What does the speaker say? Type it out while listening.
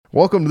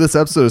Welcome to this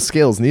episode of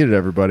Scales Needed,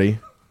 everybody.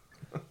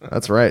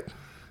 That's right.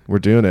 We're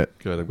doing it.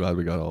 Good. I'm glad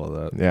we got all of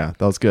that. Yeah,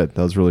 that was good.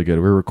 That was really good.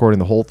 We were recording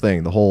the whole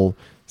thing, the whole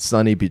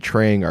Sonny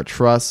betraying our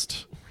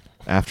trust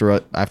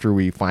after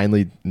we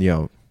finally,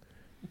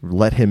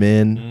 let him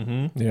in.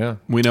 Mm-hmm. Yeah.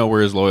 We know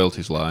where his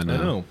loyalties lie now. I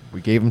know. We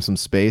gave him some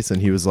space,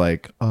 and he was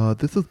like,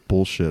 this is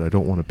bullshit. I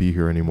don't want to be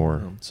here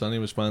anymore. Sonny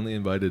was finally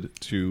invited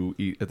to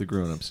eat at the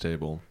grown-ups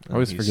table. I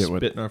always forget what what-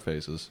 spit in our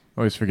faces.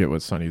 I always forget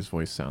what Sonny's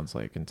voice sounds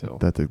like until.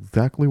 That's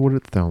exactly what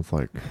it sounds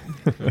like.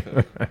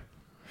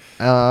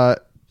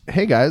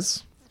 Hey,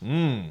 guys.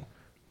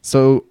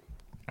 So,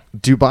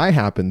 Dubai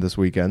happened this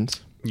weekend.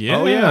 Yes.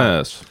 Oh, yeah.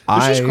 There's just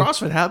I-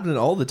 CrossFit happening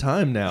all the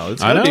time now.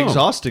 It's I gotta be know.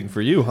 exhausting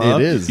for you, huh?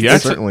 It is. You It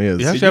actually- certainly is.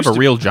 You actually It have a used to-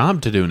 real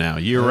job to do now,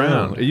 year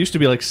round. It used to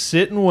be like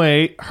sit and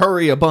wait,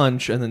 hurry a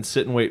bunch, and then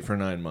sit and wait for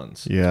 9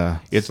 months. Yeah.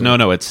 It's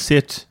it's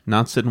sit,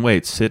 not sit and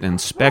wait, sit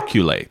and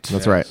speculate.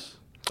 That's right.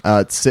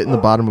 Sit in the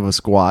bottom of a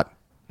squat,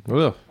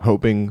 Ugh.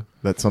 hoping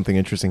that something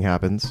interesting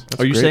happens.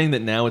 Are you great. saying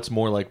that now it's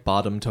more like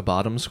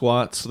bottom-to-bottom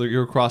squats,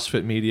 your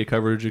CrossFit media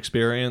coverage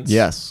experience?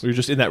 Yes. You're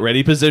just in that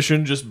ready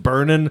position, just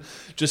burning,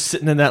 just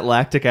sitting in that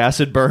lactic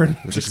acid burn.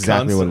 That's just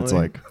exactly what it's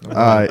constantly.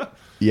 like.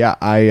 Yeah,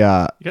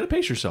 You got to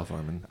pace yourself,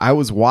 Armin. I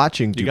was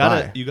watching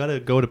Dubai. You gotta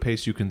go to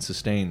pace you can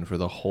sustain for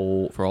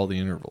all the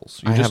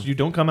intervals. I have- You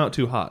don't come out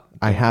too hot.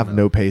 I have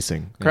no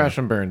pacing. Crash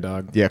and burn,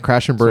 dog. Yeah,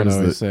 crash and burn That's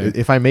what I is always say.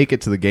 if I make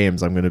it to the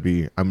games, I'm gonna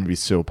be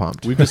so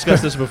pumped. We've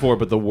discussed this before,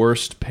 but the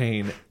worst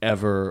pain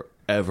ever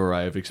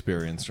I have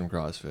experienced from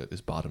CrossFit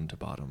is bottom to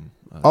bottom.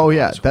 Oh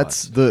yeah, squats.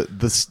 that's the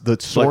Like where I'm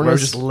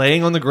soreness. just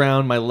laying on the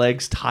ground, my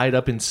legs tied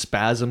up in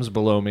spasms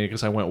below me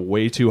because I went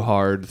way too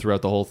hard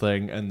throughout the whole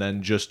thing, and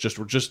then just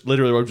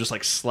literally, we're just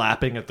like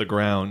slapping at the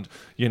ground,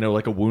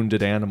 like a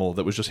wounded animal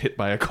that was just hit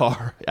by a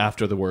car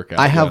after the workout.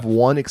 I have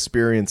one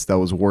experience that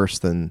was worse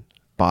than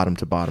bottom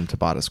to bottom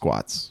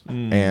squats,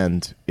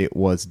 and it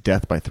was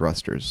death by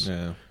thrusters.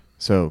 Yeah.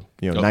 So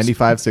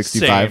 95,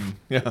 65, same.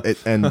 Yeah.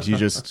 And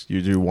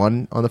you do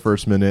one on the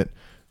first minute,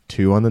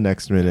 two on the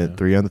next minute,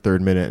 three on the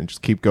third minute, and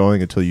just keep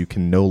going until you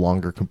can no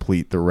longer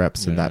complete the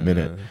reps in that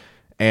minute.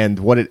 And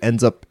what it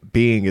ends up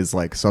being is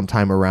like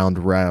sometime around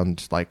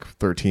round like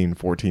 13,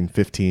 14,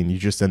 15, you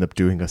just end up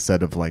doing a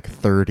set of like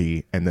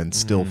 30 and then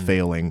still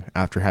failing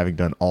after having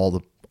done all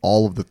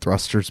of the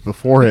thrusters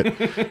before it.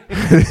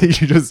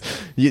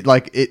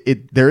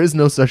 There is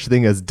no such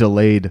thing as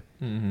delayed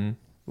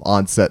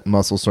onset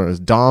muscle soreness.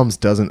 DOMS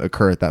doesn't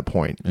occur at that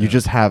point. You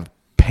just have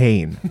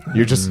pain.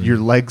 Your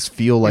legs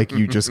feel like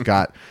you just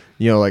got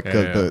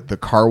the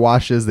car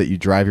washes that you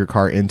drive your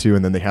car into,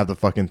 and then they have the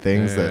fucking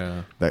things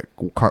that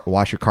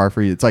wash your car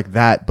for you. It's like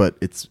that, but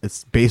it's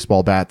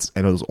baseball bats,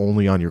 and it was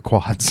only on your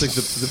quads.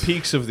 It's like the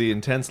peaks of the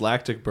intense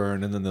lactic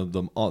burn and then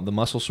the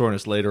muscle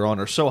soreness later on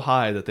are so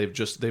high that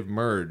they've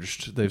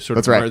merged. They've sort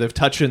That's of right. they've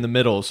touched in the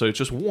middle, so it's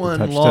just one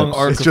touch long tips.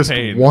 arc It's of just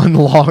pain. one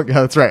long.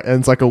 That's right, and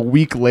it's like a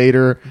week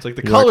later. It's like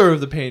the you're color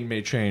of the pain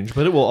may change,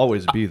 but it will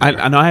always be there.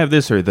 I know I have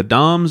this here. The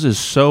DOMS is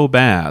so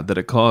bad that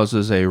it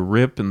causes a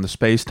rip in the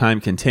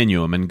space-time continuum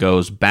and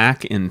goes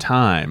back in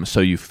time, so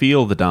you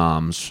feel the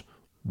DOMS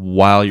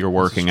while you're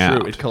working It's true.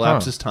 out. It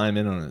collapses time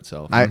in on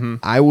itself.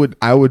 I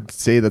would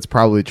say that's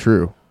probably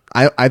true.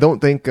 I don't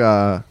think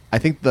I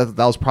think that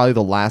was probably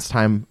the last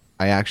time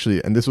I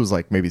actually, and this was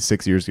like maybe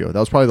 6 years ago. That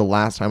was probably the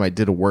last time I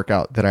did a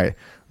workout that I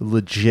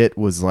legit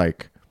was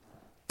like,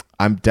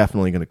 I'm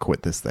definitely going to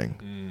quit this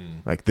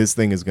thing. Like this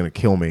thing is going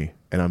to kill me,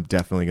 and I'm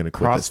definitely going to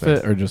quit this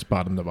CrossFit thing. or just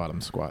bottom to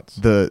bottom squats?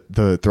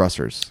 The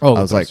thrusters. Oh,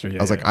 I was the like, thruster,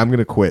 I was yeah, like, yeah. I'm going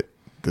to quit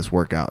this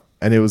workout.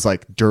 And it was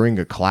like during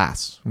a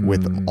class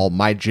with all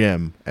my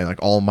gym and like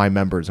all my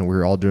members, and we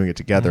were all doing it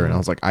together. And I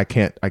was like, I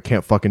can't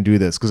fucking do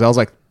this. Cause I was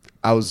like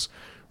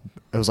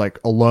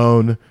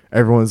alone.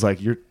 Everyone's like,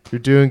 you're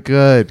doing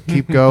good.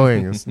 Keep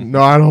going. It's,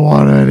 no, I don't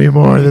want it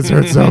anymore. This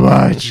hurts so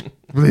much.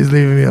 Please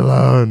leave me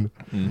alone.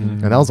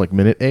 And that was like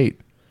minute 8.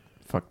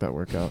 Fuck that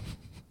workout.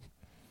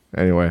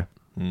 Anyway,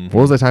 what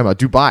was I talking about?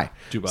 Dubai.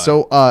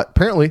 So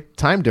apparently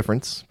time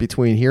difference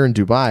between here and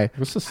Dubai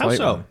What's the How slight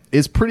so? one?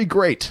 is pretty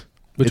great.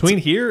 Between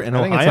here and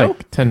I think Ohio? it's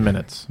like 10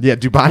 minutes. Yeah,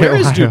 Dubai. Where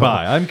is Ohio.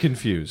 Dubai? I'm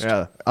confused.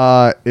 Yeah.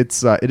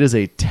 It is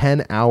a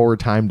 10-hour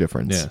time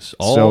difference. Yes,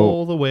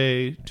 all the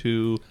way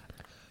to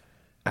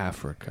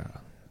Africa.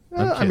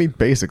 I mean,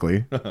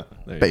 basically, There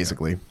you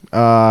basically.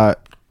 go.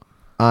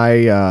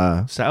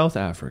 South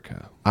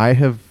Africa. I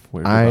have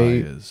Where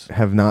Dubai is.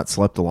 have not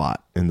slept a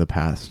lot in the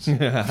past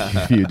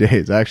few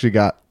days. I actually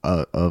got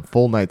a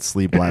full night's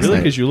sleep last Really?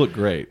 night Because you look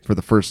great. for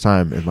the first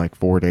time in like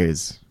 4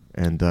 days,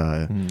 and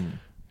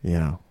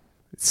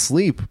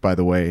sleep, by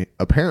the way,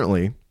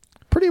 apparently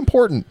pretty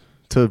important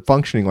to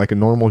functioning like a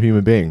normal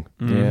human being.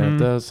 Yeah, it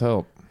does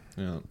help.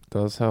 Yeah.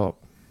 Does help.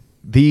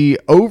 The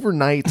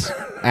overnight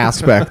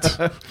aspect.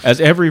 As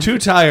every Too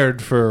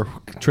tired for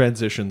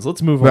transitions.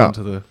 Let's move No. on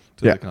to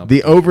to Yeah, the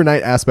competition. the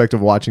overnight aspect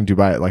of watching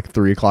Dubai at like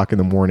 3:00 in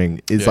the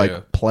morning is Yeah, like yeah.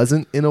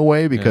 pleasant in a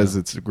way because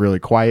it's really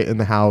quiet in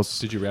the house.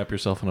 Did you wrap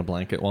yourself in a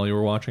blanket while you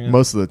were watching it?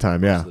 Most of the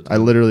time, yeah. of the I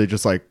literally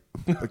just like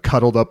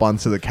cuddled up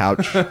onto the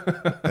couch and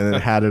then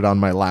had it on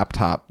my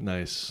laptop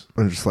Nice.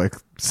 and just like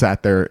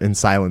sat there in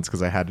silence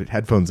because I had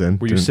headphones in.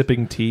 Were you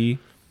sipping tea?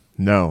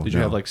 No. Did you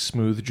no. have like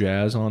smooth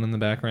jazz on in the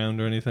background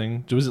or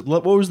anything?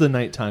 What was the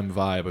nighttime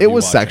vibe? Of It you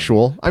was watching?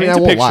 sexual. I mean, Paint I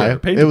a won't picture. lie.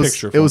 Paint it a was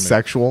picture it for was me.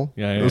 sexual.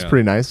 Yeah, it was yeah.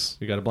 pretty nice.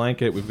 We got a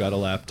blanket. We've got a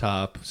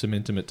laptop. Some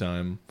intimate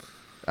time.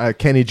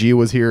 Kenny G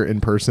was here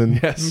in person.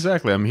 Yes.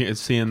 Exactly. I'm here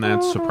seeing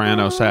that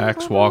soprano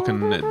sax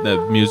walking,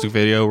 the music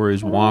video where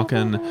he's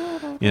walking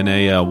in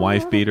a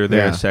wife beater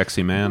there, Yeah.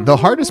 sexy man. The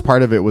hardest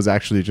part of it was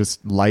actually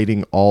just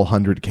lighting all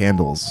 100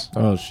 candles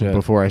Oh shit!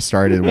 before I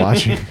started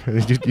watching.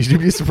 You'd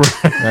be surprised.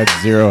 I had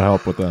zero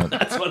help with that.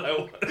 That's what I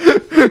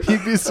want.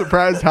 You'd be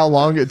surprised how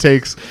long it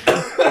takes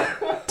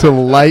to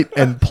light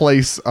and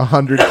place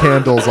 100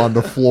 candles on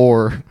the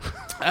floor.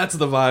 That's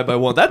the vibe I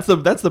want. That's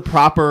the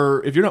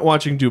proper. If you're not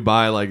watching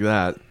Dubai like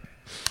that,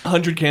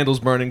 100 candles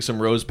burning, some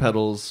rose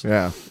petals.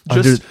 Yeah,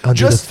 Just- under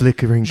just- the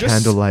flickering Just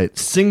candlelight.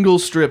 Single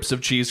strips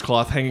of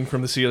cheesecloth hanging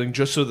from the ceiling,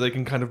 just so they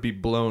can kind of be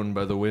blown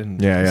by the wind.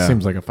 Yeah, yeah.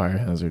 Seems like a fire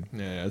hazard.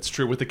 Yeah, it's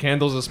true with the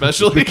candles,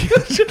 especially.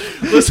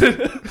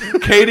 Listen,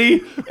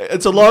 Katie,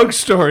 it's a long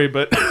story,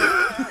 but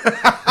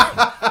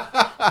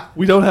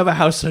we don't have a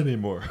house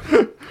anymore,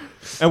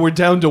 and we're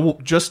down to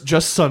just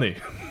sunny.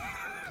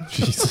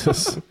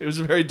 Jesus. It was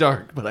very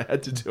dark, but I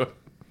had to do it.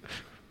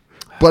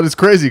 But it's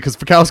crazy because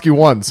Fikowski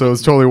won, so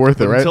it's totally worth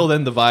it, right? Until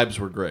then, the vibes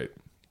were great.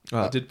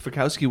 Did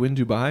Fikowski win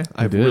Dubai?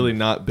 I've did. really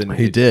not been.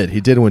 He did.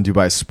 He did win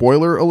Dubai.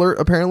 Spoiler alert!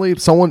 Apparently,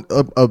 someone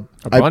I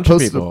bunch of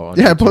posted. people on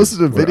Yeah, I YouTube posted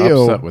a were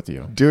video upset with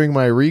you. doing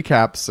my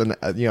recaps, and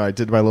I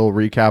did my little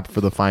recap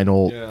for the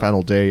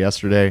final day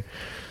yesterday,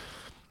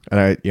 and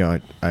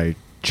I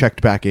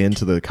checked back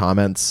into the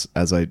comments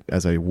as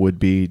I would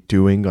be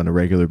doing on a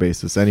regular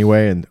basis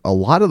anyway, and a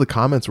lot of the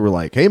comments were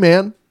like, "Hey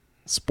man,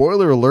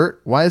 spoiler alert!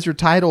 Why is your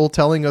title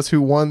telling us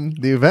who won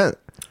the event?"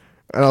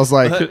 And I was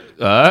like,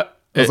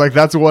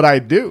 that's what I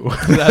do.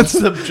 That's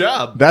the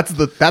job. That's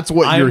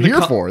what I'm you're the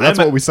here for. That's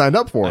I'm what we signed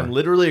up for. I'm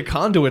literally a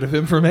conduit of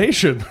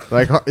information.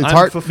 Like it's I'm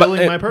hard.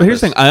 fulfilling my But purpose.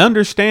 here's the thing. I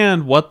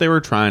understand what they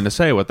were trying to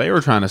say. What they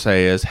were trying to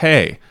say is,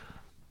 hey,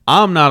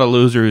 I'm not a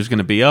loser who's going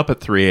to be up at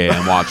 3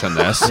 a.m. watching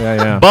this.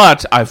 Yeah.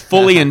 But I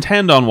fully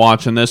intend on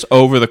watching this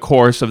over the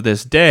course of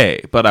this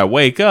day. But I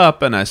wake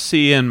up and I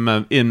see in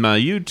my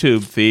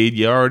YouTube feed,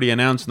 you already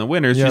announcing the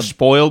winners. Yeah. You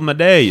spoiled my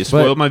day. You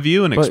spoiled my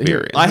viewing but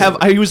experience.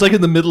 I was like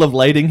in the middle of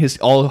lighting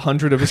all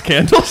 100 of his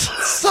candles.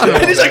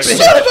 And he's like,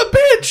 son of a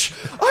bitch!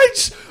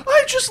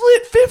 I just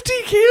lit 50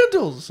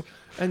 candles.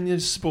 And you're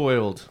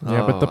spoiled.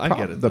 Yeah, but I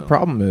get it. the though.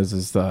 problem is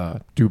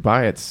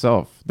Dubai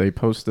itself. They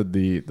posted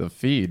the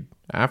feed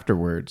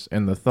afterwards,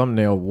 and the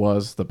thumbnail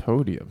was the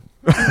podium.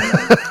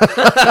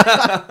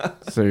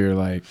 So you're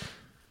like,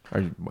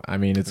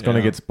 it's going to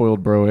Yeah. get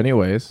spoiled, bro.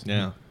 Anyways.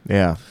 Yeah.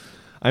 Yeah.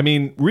 I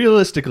mean,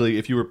 realistically,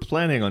 if you were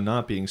planning on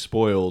not being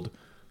spoiled,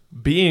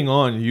 being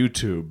on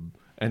YouTube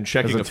and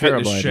checking It's a a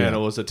terrible fitness idea.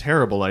 channel is a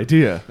terrible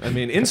idea. I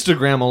mean,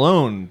 Instagram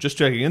alone, just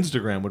checking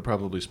Instagram would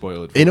probably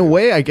spoil it. For In a you.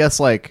 way, I guess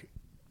like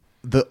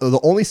the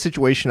only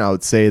situation I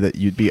would say that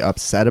you'd be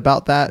upset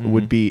about that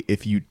would be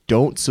if you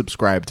don't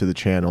subscribe to the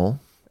channel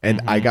and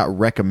I got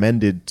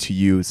recommended to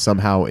you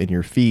somehow in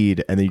your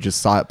feed and then you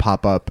just saw it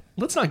pop up.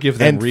 Let's not give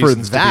them And for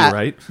reasons that, to be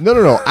right.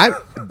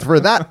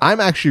 no, I'm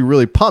actually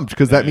really pumped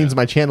because that means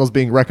my channel's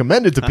being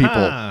recommended to people.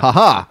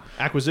 Haha.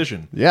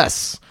 Acquisition.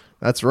 Yes,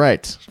 that's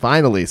right.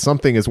 Finally,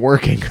 something is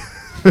working.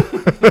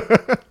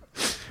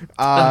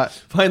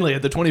 Finally,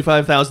 at the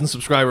 25,000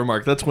 subscriber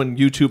mark, that's when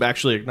YouTube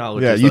actually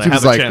acknowledges Yeah, that I YouTube's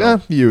have a like,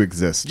 channel. you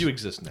exist. You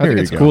exist. I think There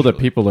it's you cool go. that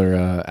people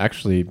are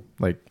actually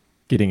like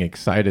getting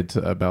excited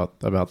about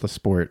the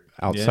sport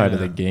outside of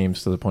Yeah. the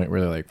games to the point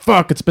where they're like,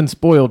 "Fuck, it's been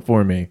spoiled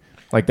for me."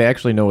 Like they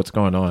actually know what's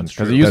going on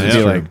because it true. used to That's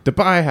be true. like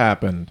Dubai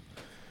happened.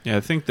 Yeah, I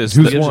think this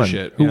Who's gives a won?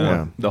 shit? Who Yeah.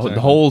 won? the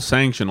whole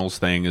sanctionals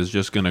thing is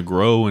just going to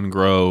grow and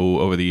grow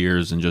over the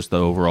years, and just the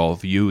overall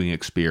viewing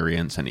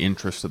experience and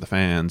interest of the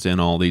fans in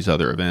all these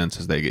other events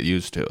as they get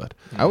used to it.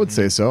 I would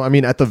say so. I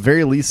mean, at the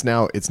very least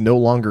now, it's no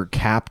longer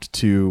capped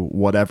to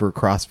whatever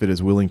CrossFit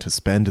is willing to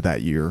spend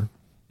that year,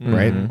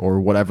 right?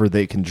 Or whatever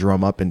they can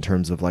drum up in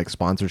terms of like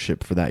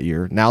sponsorship for that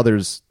year. Now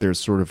there's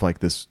sort of like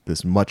this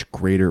much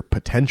greater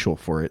potential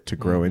for it to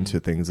grow into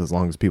things as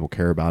long as people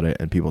care about it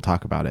and people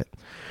talk about it.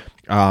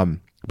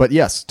 But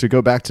yes, to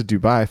go back to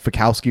Dubai,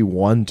 Fikowski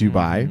won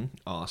Dubai.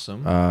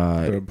 Awesome.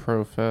 Good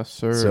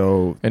professor.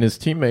 So and his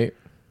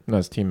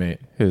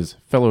his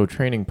fellow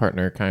training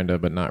partner, kind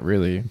of, but not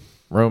really,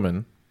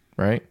 Roman,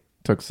 right?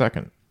 Took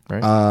second,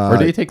 right? Or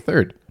did he take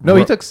third? No,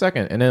 he took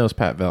second, and then it was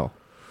Pat Vell.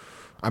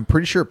 I'm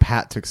pretty sure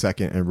Pat took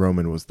second and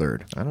Roman was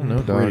third. I don't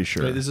know, Pretty dog.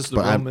 sure, Wait, is this the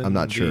but Roman, I'm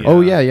not sure. the,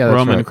 Oh yeah, that's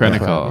Roman right.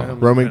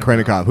 Krennikov. Roman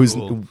Krennikov, who's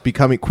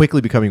Cool.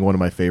 quickly becoming one of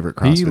my favorite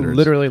He CrossFitters.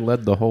 literally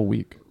led the whole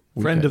week.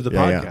 Friend of the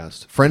Yeah.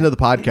 podcast. Friend of the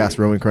podcast,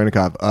 Roman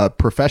Krennikov,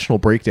 professional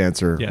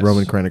breakdancer, Yes.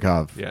 Roman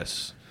Krennikov.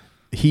 Yes.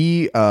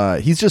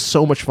 he's just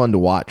so much fun to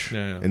watch.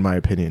 Yeah. In my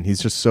opinion,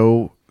 he's just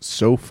so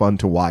fun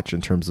to watch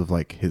in terms of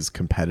like his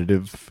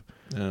competitive,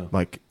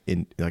 like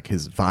in like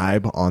his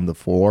vibe on the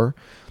floor.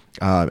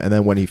 And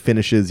then when he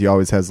finishes, he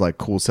always has like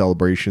cool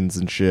celebrations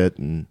and shit.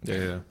 And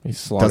He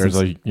slaughters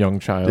a young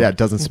child. yeah,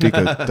 doesn't speak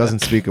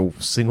a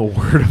single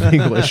word of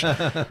English.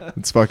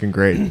 It's fucking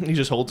great. He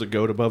just holds a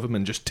goat above him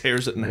and just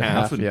tears it in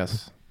half. And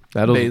Yes.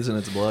 bathes in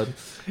its blood.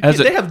 As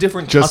They it- have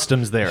different Just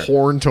customs there.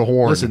 horn to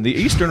horn. Listen, the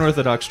Eastern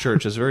Orthodox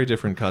Church has very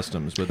different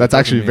customs. But That's that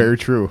actually doesn't mean- very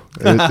true.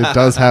 It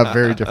does have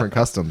very different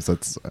customs.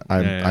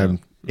 I'm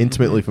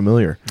intimately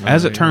familiar.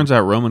 As it turns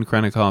out, Roman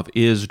Krennikov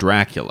is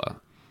Dracula.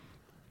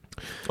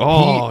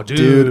 Oh, He- dude!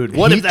 dude,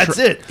 What he if that's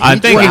tra- it? I'm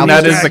thinking travels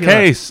that is the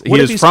Dracula. case. What He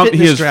if is he's from. He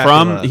fitness is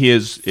Dracula? from. He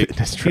is.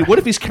 What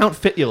if he's Count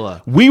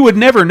Fitula? We would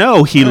never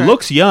know. He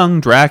looks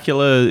young.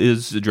 Dracula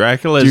is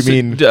Dracula. Do you Is,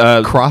 mean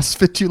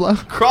CrossFitula?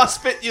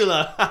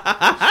 CrossFitula.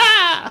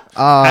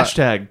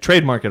 Hashtag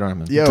trademark it,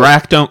 Armin. Yo,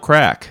 Drac don't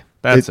crack.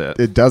 That's it.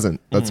 It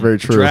doesn't. That's very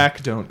true.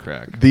 Drac don't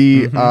crack.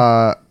 The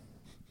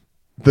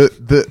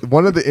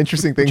one of the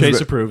interesting things. Chase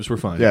that- approves. We're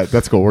fine. Yeah,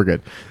 that's cool. We're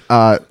good.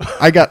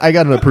 I got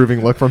an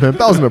approving look from him.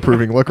 That was an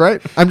approving look,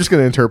 right? I'm just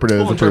going to interpret it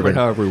as We'll interpret approving.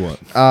 however we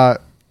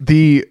want.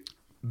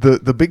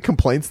 The big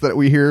complaints that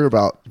we hear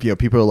about,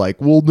 people are like,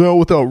 well, no,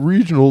 without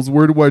regionals,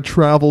 where do I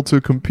travel to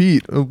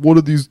compete? One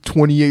of these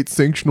 28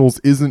 sanctionals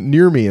isn't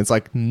near me. It's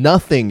like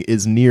nothing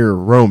is near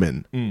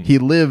Roman. He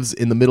lives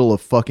in the middle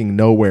of fucking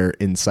nowhere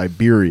in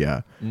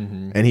Siberia,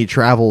 and he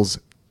travels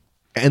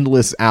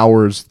endless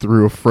hours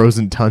through a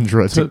frozen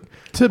tundra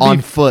To on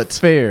be foot.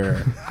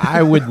 fair,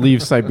 I would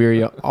leave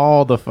Siberia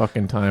all the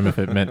fucking time if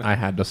it meant I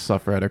had to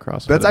suffer at a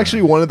crossroads. That's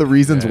actually one of the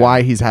reasons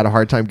why he's had a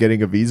hard time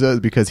getting a visa, is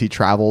because he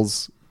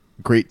travels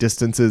great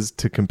distances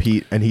to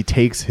compete, and he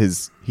takes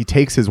his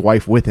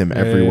wife with him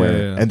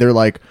everywhere. yeah. And they're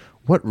like,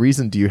 what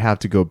reason do you have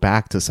to go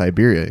back to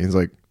Siberia? He's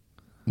like,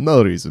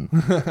 no reason.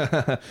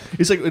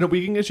 He's like, no,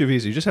 we can get you a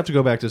visa. You just have to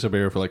go back to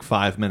Siberia for like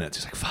 5 minutes.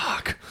 He's like,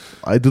 fuck.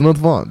 I do not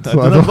want. I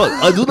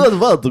do not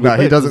want to go No,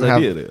 he back doesn't to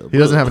have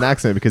Siberia. an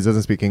accent because he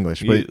doesn't speak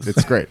English, but Yes.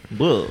 it's great.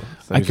 Blah.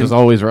 So he's just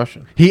always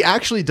Russian. He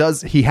actually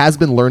does. He has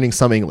been learning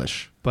some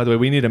English. By the way,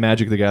 we need a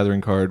Magic the Gathering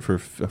card for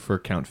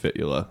Count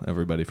Fitula,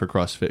 everybody, for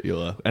Cross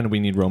Fitula. And we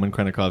need Roman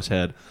Krennikov's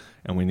head.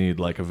 And we need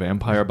like a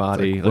vampire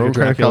body, like Roman a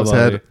Dracula Krennikov's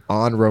body. head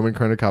on Roman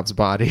Krennikov's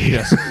body.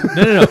 Yes.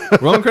 No.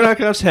 Roman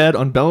Krennikov's head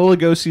on Bela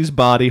Lugosi's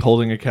body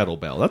holding a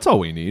kettlebell. That's all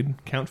we need.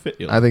 Count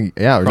Fitula. I think,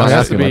 yeah. We're It not has to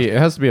asking be. much. It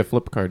has to be a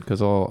flip card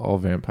because all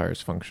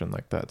vampires function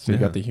like that. So you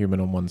got the human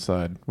on one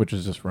side, which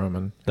is just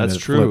Roman. and That's it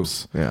true.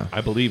 flips. Yeah.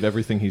 I believe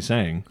everything he's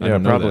saying. I Yeah,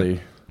 don't know probably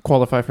that.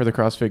 qualify for the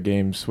CrossFit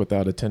Games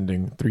without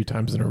attending 3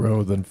 times in a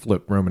row, then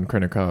flip Roman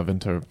Krennikov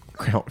into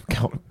Count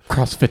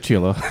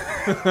CrossFitula.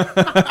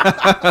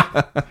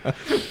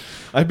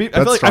 I feel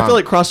strong.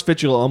 like Cross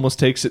Fitula almost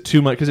takes it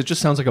too much because it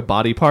just sounds like a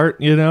body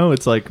part. You know,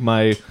 it's like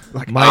my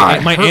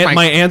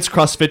aunt's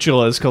Cross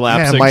Fitula is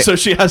collapsing, Yeah, so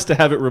she has to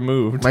have it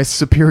removed. My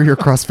superior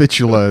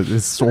CrossFitula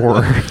is sore.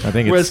 I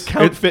think Whereas it's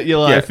Count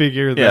Fitula, yeah, I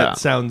figure that yeah.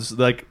 sounds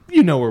like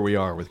you know where we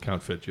are with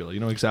Count Fitula. You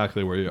know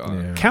exactly where you are.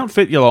 Yeah. Count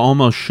Fitula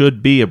almost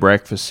should be a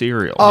breakfast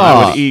cereal.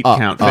 I would eat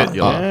Count Fitula.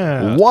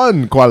 Yeah.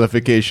 One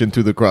qualification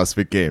to the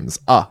CrossFit Games.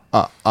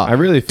 I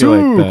really feel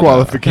Two like that,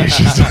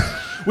 qualifications.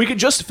 We could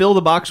just fill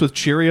the box with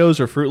Cheerios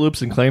or Fruit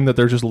Loops and claim that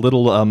they're just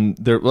little.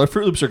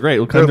 Fruit Loops are great.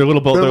 We'll claim they're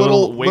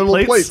little weight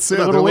plates. Yeah,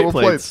 They're they're weight little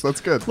plates.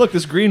 That's good. Look,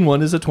 this green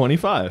one is a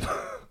 25.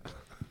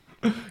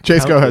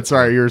 Chase, go ahead.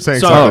 Sorry, you were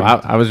saying Sorry. Oh,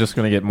 something. I was just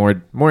going to get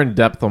more in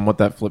depth on what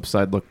that flip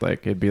side looked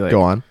like. It'd be like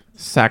Go on.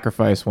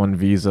 sacrifice one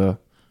visa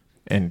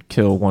and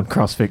kill one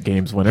CrossFit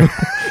Games winner.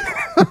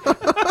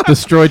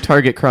 Destroy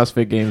target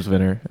CrossFit Games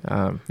winner.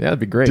 Yeah, that'd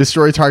be great.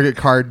 Destroy target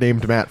card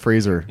named Matt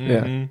Fraser.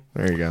 yeah.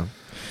 There you go.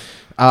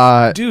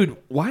 Dude,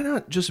 why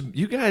not just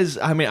you guys?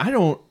 I mean, I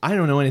don't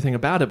know anything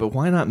about it, but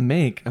why not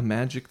make a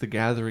Magic the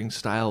Gathering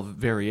style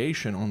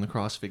variation on the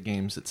CrossFit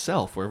Games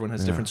itself, where everyone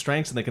has different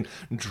strengths and they can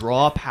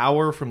draw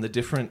power from the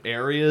different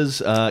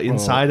areas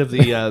inside of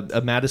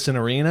the Madison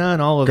Arena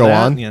and all of Go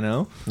that. on. You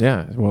know,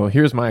 Yeah. Well,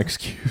 here's my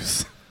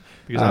excuse.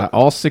 Because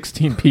All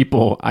 16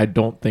 people I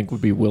don't think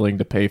would be willing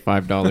to pay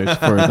 $5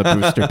 for the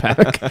booster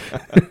pack.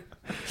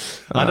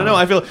 I don't know.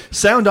 I feel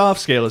sound off,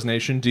 Scaleless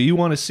Nation. Do you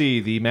want to see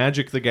the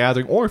Magic the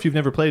Gathering, or if you've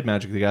never played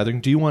Magic the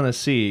Gathering, do you want to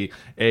see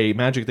a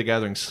Magic the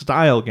Gathering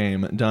style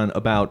game done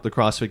about the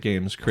CrossFit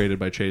Games created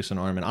by Chase and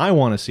Armin? I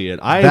want to see it.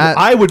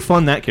 I would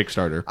fund that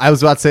Kickstarter. I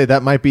was about to say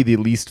that might be the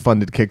least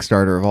funded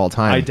Kickstarter of all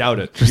time. I doubt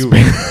it.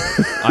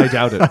 I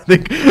doubt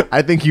it.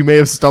 I think you may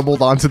have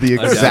stumbled onto the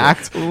doubt it.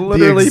 exact,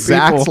 Literally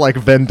people. like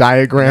Venn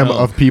diagram No.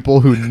 of people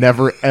who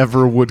never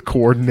ever would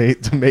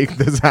coordinate to make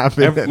this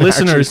happen. and actually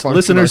Listeners,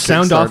 function on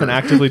sound off and Kickstarter.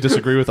 actively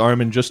disagree with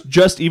Armin.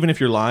 Just even if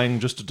you're lying,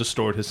 just to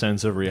distort his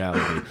sense of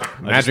reality.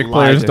 Magic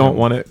players don't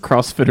want it.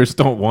 CrossFitters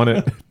don't want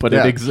it, but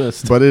Yeah, it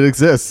exists. But it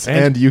exists,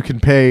 And- and you can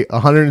pay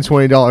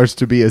 $120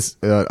 to be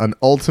an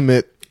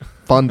ultimate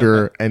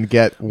Thunder and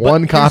get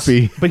one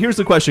copy. But here's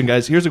the question,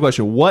 guys. Here's the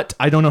question. What,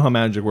 I don't know how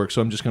Magic works,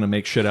 so I'm just going to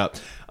make shit up.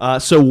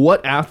 So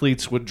what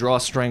athletes would draw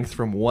strength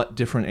from what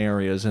different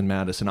areas in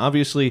Madison?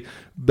 Obviously,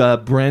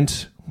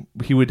 Brent,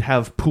 he would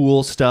have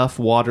pool stuff,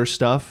 water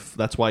stuff.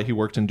 That's why he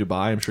worked in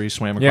Dubai. I'm sure he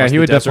swam across the desert. Yeah, he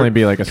would definitely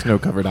be like a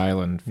snow-covered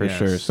island for Yes.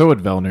 sure. So would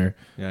Vellner.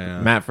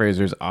 Yeah. Matt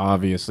Fraser's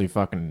obviously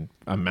fucking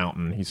a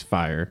mountain. He's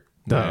fire.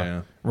 Duh.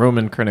 Yeah.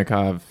 Roman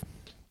Krinikov.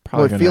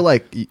 Well, I feel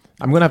like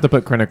I'm going to have to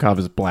put Krinikov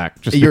as black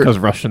just Your- because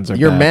Russians are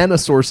your bad. mana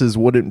sources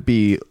wouldn't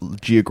be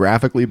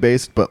geographically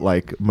based, but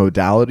like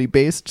modality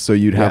based. So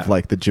you'd have Yeah.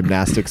 like the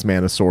gymnastics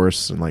mana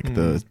source and like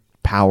the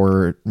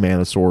power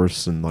mana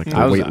source and like the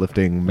I was-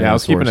 weightlifting mana Yeah, I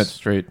was keeping it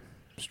source.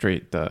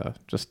 straight,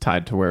 just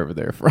tied to wherever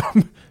they're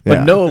from. But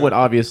Yeah. Noah would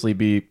obviously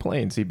be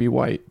plains. He'd be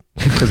white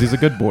because he's a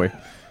good boy.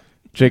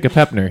 Jacob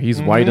Hepner,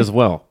 he's white as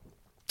well.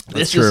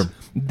 This true. Is,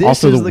 this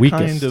Also is the the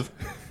weakest. kind of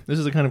this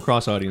is the kind of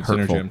cross audience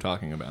Hurtful. synergy I'm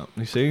talking about.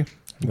 You see,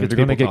 They're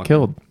going to get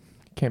killed.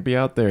 Can't be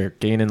out there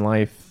gaining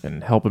life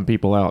and helping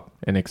people out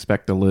and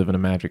expect to live in a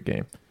Magic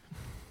game.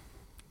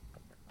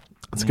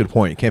 That's a good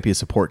point. You can't be a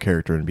support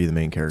character and be the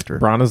main character.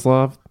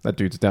 Bronislav, that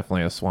dude's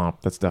definitely a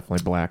swamp. That's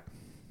definitely black.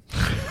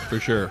 for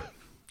sure.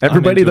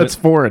 Everybody into that's it.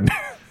 foreign.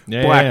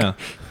 Yeah, Black. yeah.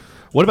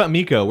 What about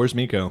Miko? Where's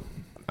Miko?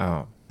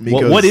 Oh.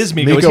 What is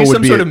Miko? Is he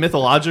some sort of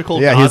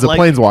mythological? Yeah, he's a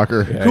godlike-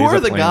 planeswalker. Yeah, Who he's are a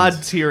the plains-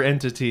 god tier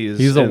entities?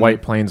 He's a in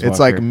white planeswalker. It's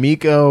like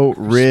Miko,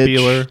 Rich,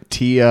 Spieler.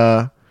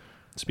 Tia,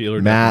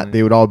 Spieler? Matt.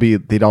 definitely.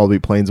 They'd all be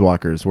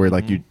planeswalkers where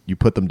like you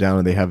put them down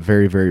and they have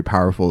very, very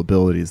powerful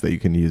abilities that you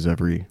can use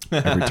every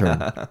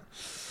turn.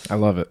 I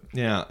love it.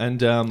 Yeah, and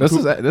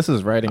This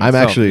is writing. I'm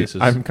itself.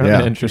 actually- I'm kind of yeah.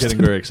 You're interested.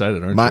 getting very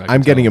excited, aren't you? I can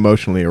I'm getting tell.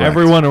 emotionally erect.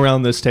 Everyone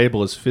around this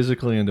table is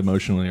physically and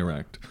emotionally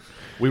erect.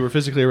 We were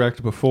physically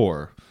erect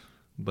before,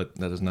 but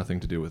that has nothing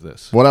to do with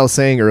this. What I was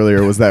saying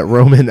earlier was that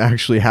Roman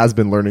actually has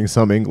been learning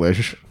some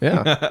English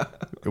Yeah.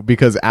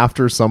 because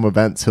after some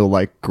events he'll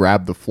like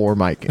grab the floor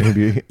mic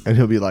and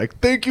he'll be like,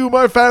 "Thank you,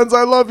 my fans.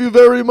 I love you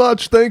very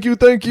much. Thank you,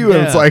 thank you."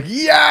 And it's Yeah. like,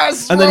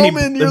 "Yes, And then he-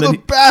 Roman, and you're then the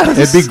he- best."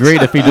 It'd be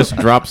great if he just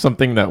dropped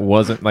something that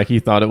wasn't like he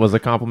thought it was a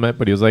compliment,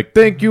 but he was like,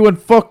 "Thank you and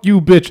fuck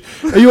you, bitch.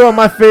 You are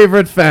my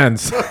favorite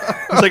fans."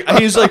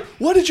 He's like,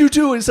 what did you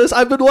do? And he says,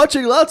 I've been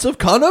watching lots of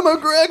Conor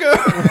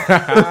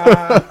McGregor.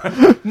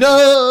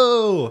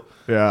 No.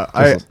 Yeah,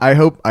 I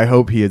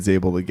hope he is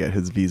able to get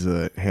his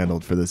visa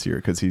handled for this year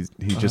because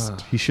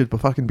he should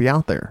fucking be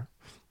out there.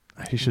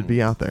 He should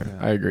be out there.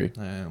 I agree.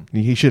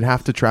 He should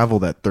have to travel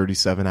that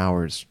 37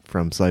 hours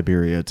from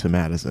Siberia to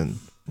Madison.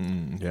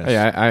 Yes. Hey,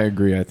 I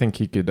agree. I think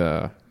he could,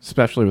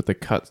 especially with the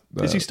cut.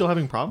 Is he still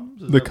having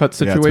problems? the cut Yeah,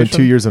 situation? it's been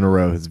 2 years in a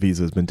row. His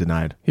visa has been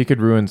denied. He could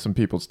ruin some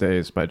people's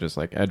days by just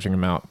like edging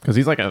him out because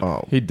he's like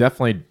he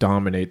definitely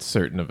dominates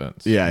certain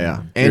events. Yeah, yeah.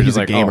 You're And he's just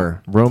a like,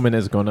 gamer. oh, Roman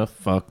is gonna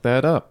fuck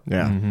that up.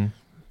 Yeah.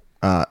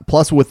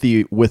 Plus,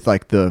 with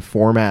like the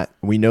format,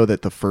 we know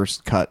that the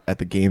first cut at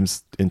the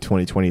games in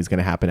 2020 is going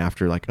to happen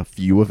after like a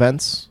few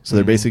events. So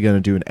they're basically going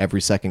to do an every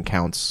second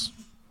counts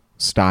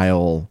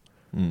style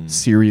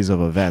series of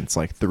events,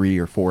 like 3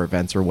 or 4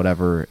 events or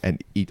whatever,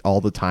 and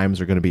all the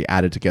times are going to be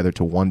added together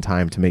to one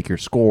time to make your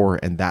score,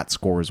 and that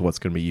score is what's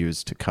going to be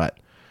used to cut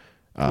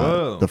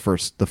the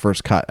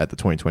first cut at the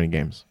 2020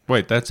 games.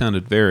 Wait, that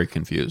sounded very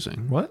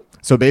confusing. What?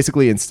 So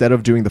basically, instead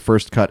of doing the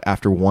first cut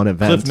after one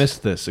event, Cliff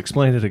missed this.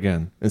 Explain it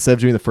again. instead of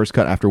doing the first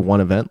cut after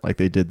one event like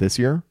they did this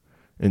year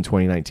in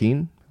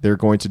 2019, they're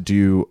going to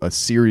do a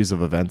series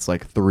of events,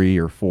 like 3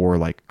 or 4,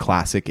 like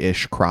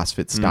classic-ish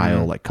CrossFit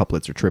style, like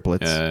couplets or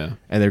triplets. Yeah.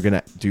 And they're going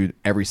to do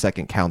every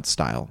second count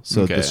style.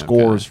 So Okay, the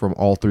scores okay. from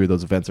all 3 of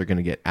those events are going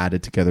to get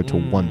added together to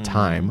one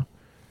time.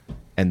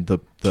 And the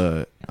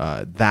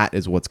that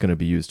is what's going to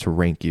be used to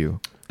rank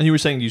you. And you were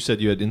saying, you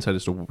said you had insight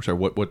as to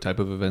what type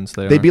of events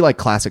they are? They'd be like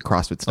classic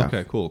CrossFit stuff.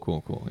 Okay,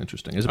 cool.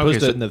 Interesting. As opposed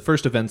Okay, to so- the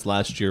first events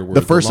last year were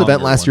The first event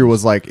longer last year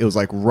ones. was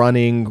like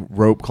running,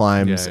 rope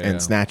climbs, Yeah, yeah.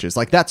 and snatches,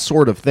 like that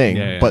sort of thing.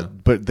 Yeah, yeah.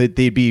 But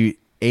they'd be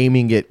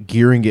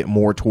gearing it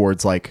more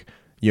towards like,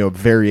 you know,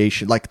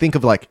 variation. Like think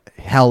of like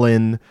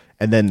Helen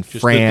and then the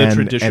Fran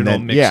traditional and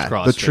then mixed CrossFit the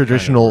kind of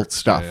traditional works.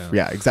 stuff. Yeah,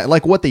 Yeah, exactly.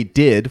 Like what they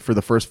did for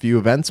the first few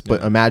events,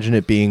 but imagine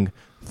it being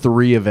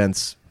 3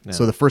 events. Yeah.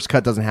 So the first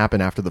cut doesn't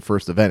happen after the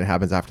first event; it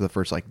happens after the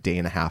first like day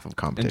and a half of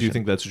competition. And do you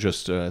think that's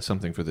just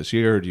something for this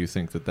year, or do you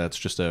think that that's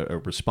just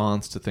a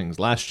response to things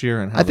last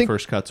year and how I the think-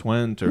 first cuts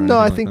went? Or No,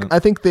 I anything think like that? I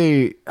think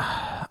they.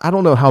 I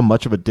don't know how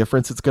much of a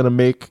difference it's going to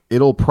make.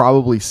 It'll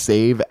probably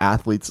save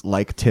athletes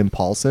like Tim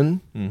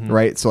Paulson,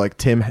 right? So like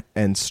Tim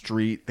and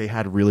Street, they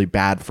had really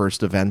bad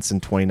first events in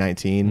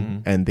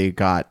 2019, and they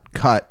got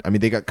cut. I mean,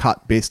 they got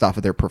cut based off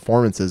of their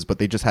performances, but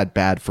they just had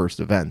bad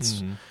first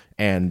events.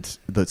 And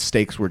the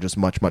stakes were just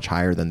much, much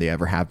higher than they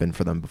ever have been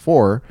for them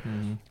before.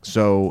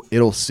 So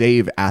it'll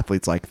save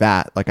athletes like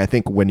that. Like I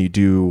think when you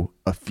do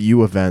a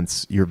few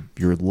events, you're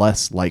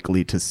less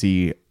likely to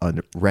see a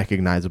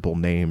recognizable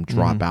name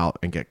drop out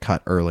and get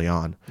cut early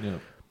on. Yeah.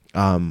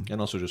 And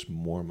also just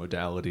more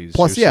modalities.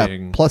 Plus, You're yeah.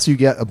 seeing- Plus, you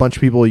get a bunch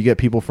of people. You get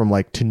people from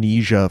like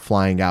Tunisia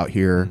flying out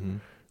here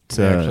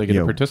They actually get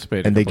to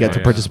participate, and they get to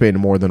yeah. participate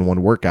in more than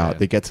one workout. Yeah.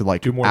 They get to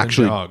like Do more than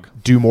actually jog.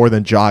 do more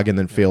than jog and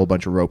then fail a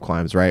bunch of rope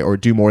climbs, right? Or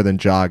do more than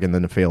jog and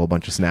then fail a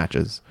bunch of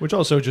snatches. Which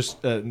also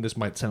just this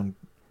might sound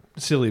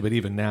silly, but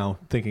even now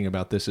thinking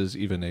about this as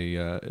even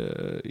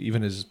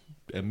as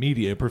a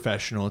media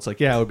professional, it's like,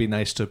 yeah, it would be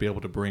nice to be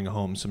able to bring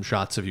home some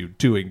shots of you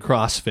doing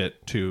CrossFit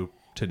to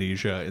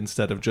Tunisia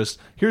instead of just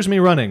here's me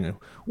running.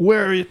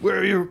 Where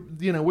are your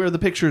where are the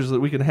pictures that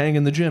we can hang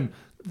in the gym?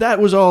 That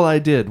was all I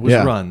did was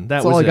Yeah. run. That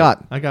That's was all I it.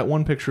 got. I got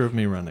one picture of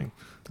me running.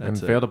 And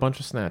That's it. failed a bunch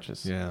of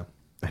snatches. Yeah.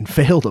 And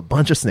failed a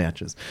bunch of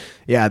snatches.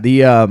 Yeah,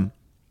 the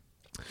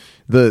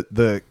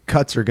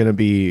cuts are going to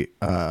be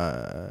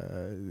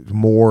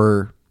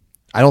more.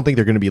 I don't think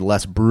they're going to be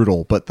less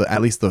brutal, but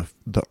at least the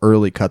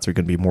early cuts are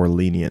going to be more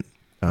lenient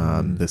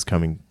this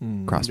coming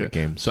CrossFit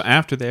Games. So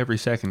after the every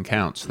second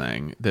counts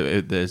thing,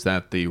 is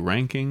that the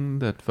ranking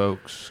that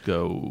folks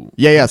go?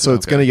 Yeah. So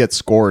it's Okay. going to get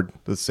scored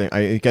the same.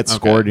 It gets Okay.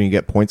 scored and you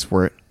get points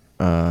for it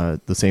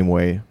the same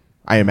way.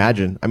 I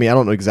imagine. I mean, I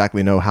don't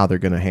exactly know how they're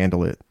going to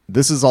handle it.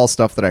 This is all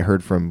stuff that I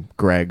heard from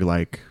Greg,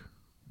 like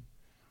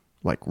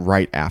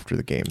right after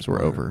the games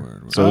were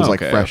over. So it was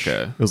like Okay, fresh.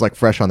 okay. It was like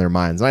fresh on their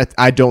minds.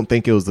 I don't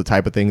think it was the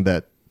type of thing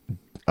that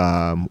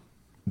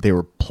they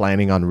were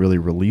planning on really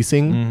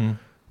releasing,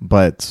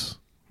 but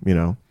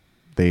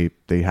they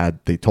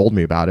told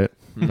me about it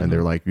and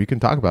they're like, you can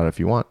talk about it if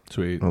you want.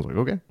 Sweet. And I was like,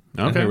 okay,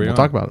 Okay. Here we we'll are.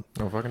 talk about it.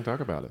 No fucking talk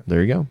about it.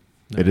 There you go.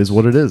 It is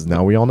what it is.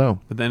 Now we all know.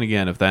 But then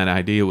again, if that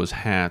idea was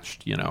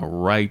hatched,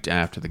 right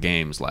after the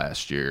games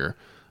last year,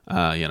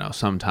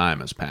 some time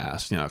has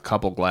passed. A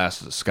couple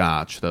glasses of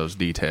scotch, those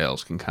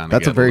details can kind of.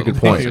 That's a very good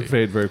point. It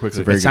fade very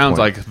quickly. very It good sounds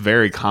point. like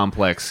very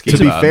complex scheme.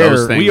 To be fair,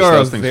 those things, We are a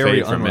those things very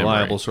fade from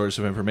unreliable memory. source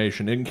of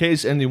information. In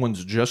case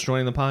anyone's just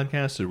joining the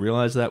podcast to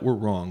realize that we're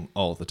wrong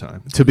all the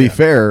time. To be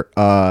fair,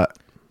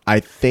 I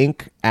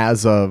think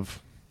as of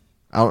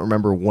I don't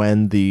remember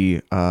when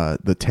the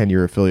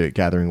 10-year affiliate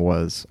gathering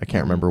was. I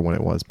can't remember when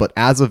it was, but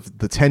as of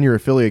the 10-year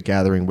affiliate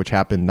gathering, which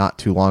happened not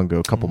too long ago,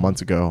 a couple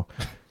months ago,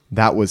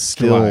 that was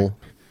still. July.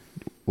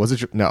 Was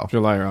it? No,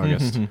 July or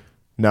August.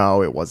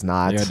 no, it was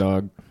not. Yeah,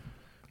 dog.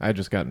 I had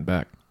just gotten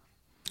back.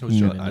 It was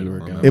just, Mm. I don't You were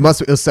remember. gone. It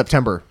must. It was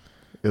September.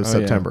 It was Oh,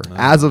 yeah. September.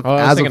 As of Oh, I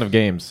was as thinking of, of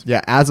games.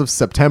 yeah, as of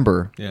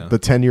September, Yeah. the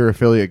 10-year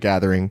affiliate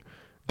gathering,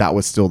 that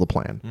was still the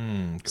plan.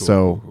 Cool,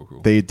 So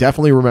cool. they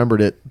definitely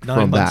remembered it 9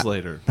 from months that.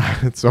 later.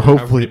 So However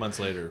hopefully, many months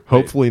later.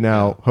 hopefully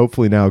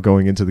now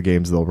going into the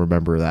games they'll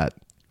remember that.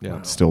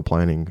 Yeah. Still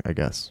planning, I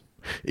guess.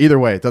 Either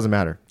way, it doesn't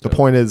matter. The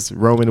point is,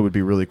 Roman would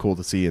be really cool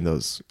to see in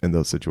those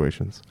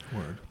situations.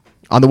 Word.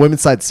 On the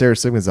women's side, Sarah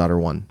Sigmundsdottir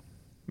won.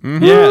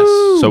 Yes.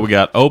 So we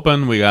got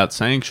open, we got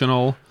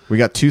sanctional. We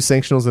got 2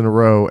 sanctionals in a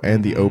row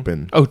and the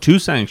open. Oh, 2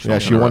 sanctional. Yeah,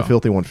 she in a won row.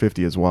 Filthy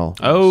 150 as well.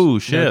 Oh Now,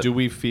 shit! do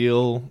we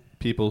feel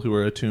people who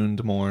are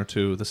attuned more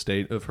to the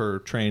state of her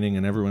training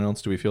and everyone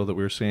else, do we feel that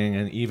we're seeing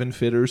an even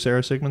fitter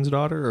Sarah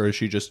Sigmundsdottir, or is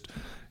she just,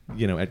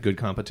 at good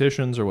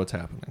competitions, or what's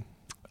happening?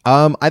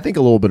 I think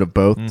a little bit of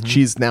both.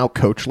 She's now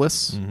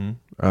coachless,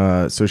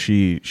 so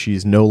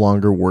she's no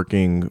longer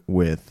working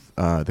with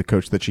the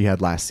coach that she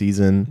had last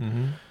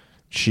season.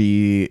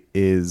 She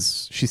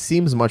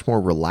seems much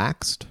more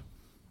relaxed,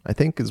 I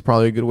think is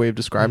probably a good way of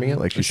describing it.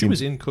 Like She seems,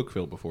 was in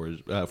Cookville before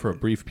for a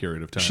brief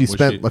period of time. she Was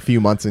spent a few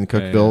months in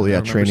Cookville, I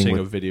remember training seeing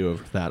with. a video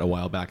of that a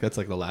while back. That's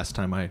like the last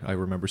time I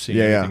remember seeing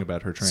Yeah, anything yeah.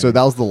 about her training. So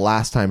that was the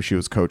last time she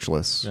was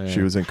coachless. Yeah, She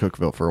yeah. was in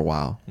Cookville for a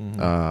while,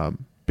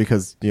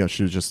 because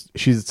she was just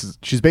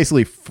she's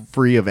basically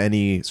free of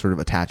any sort of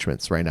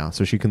attachments right now.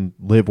 So she can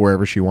live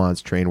wherever she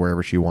wants, train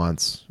wherever she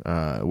wants,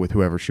 with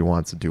whoever she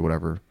wants, and do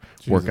whatever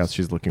workouts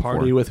she's looking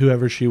party for. with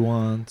whoever she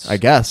wants. I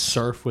guess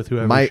surf with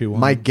whoever my she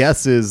wants. my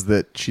guess is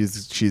that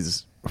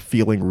she's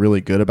feeling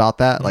really good about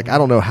that. Like I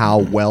don't know how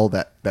well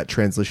that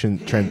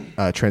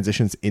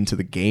transitions into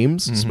the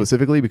games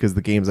specifically, because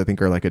the games I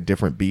think are like a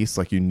different beast.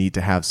 Like you need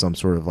to have some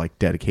sort of like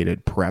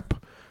dedicated prep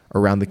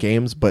around the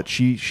games, but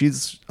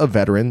she's a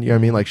veteran, you know what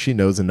I mean? Like she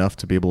knows enough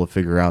to be able to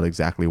figure out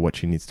exactly what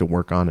she needs to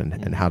work on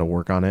and how to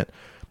work on it.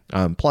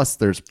 Plus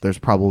there's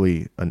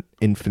probably an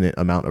infinite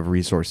amount of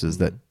resources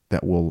that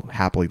will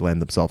happily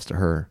lend themselves to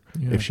her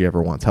if she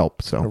ever wants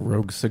help. A So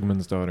rogue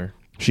Sigmund's daughter.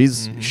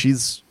 she's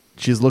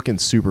looking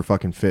super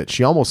fucking fit.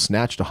 She almost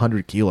snatched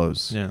 100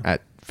 kilos Yeah.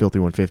 at Filthy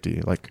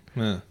 150. Like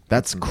Yeah.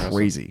 that's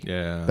crazy.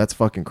 Yeah. That's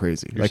fucking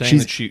crazy. You're like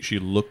saying she's that she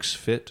looks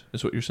fit,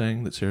 is what you're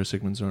saying? That Sarah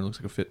Sigmundsdottir looks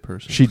like a fit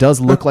person? she does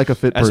look like a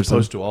fit as person.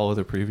 opposed to all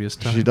other previous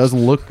times. She does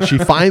look. She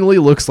finally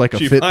looks like a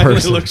She fit finally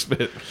person. looks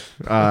fit.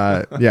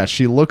 Yeah,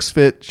 she looks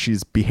fit.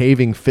 She's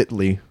behaving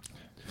fitly,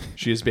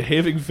 She is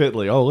behaving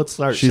fitly. Oh, let's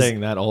start She's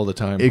saying that all the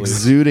time, please.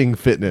 exuding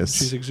fitness.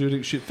 She's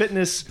exuding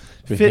fitness.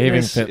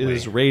 Behaving Fitness fitly.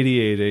 is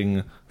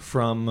radiating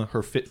from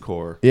her fit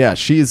core. Yeah,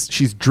 she's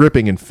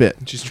dripping in fit.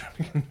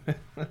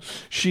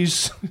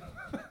 She's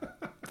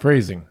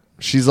Phrasing.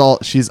 She's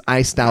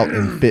iced out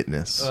in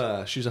fitness.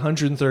 she's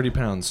 130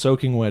 pounds,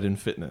 soaking wet in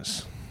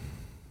fitness.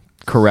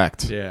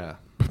 Correct. Yeah.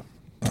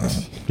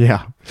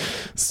 Yeah.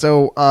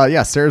 So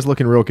Sarah's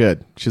looking real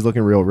good. She's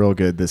looking real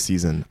good this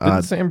season.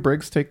 Did Sam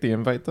Briggs take the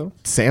invite though?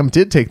 Sam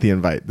did take the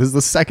invite. This is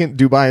the second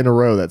Dubai in a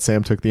row that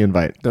Sam took the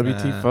invite.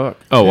 WT fuck.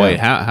 Oh wait,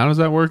 how does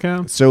that work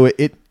out? So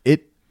it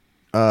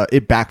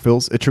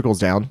backfills, it trickles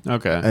down.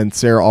 Okay. And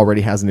Sarah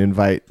already has an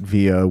invite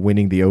via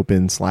winning the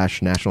Open /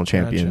 national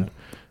champion,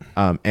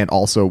 and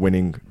also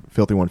winning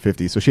Filthy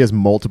 150. So she has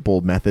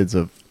multiple methods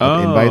of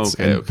invites.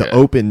 Okay, and the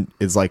Open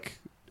is like,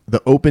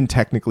 the Open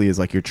technically is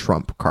like your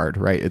trump card,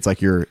 right? It's like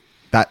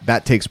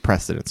that takes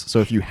precedence. So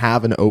if you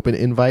have an Open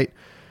invite,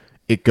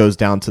 it goes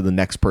down to the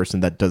next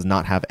person that does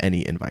not have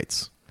any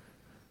invites.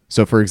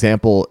 So for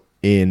example,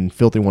 in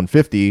Filthy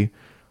 150,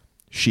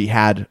 she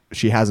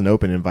has an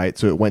Open invite,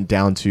 so it went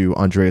down to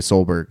Andrea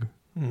Solberg,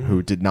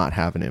 who did not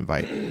have an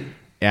invite.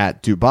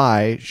 At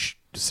Dubai,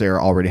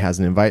 Sarah already has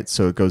an invite,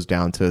 so it goes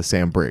down to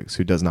Sam Briggs,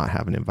 who does not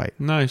have an invite.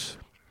 Nice.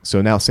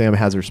 So now Sam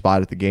has her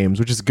spot at the games,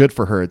 which is good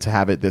for her to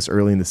have it this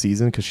early in the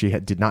season because she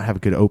did not have a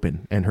good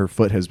Open, and her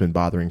foot has been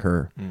bothering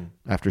her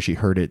after she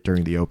hurt it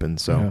during the Open.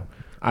 So Yeah.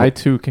 I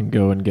too can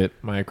go and get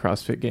my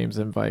CrossFit Games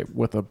invite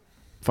with a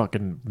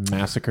fucking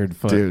massacred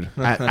foot. dude,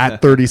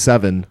 at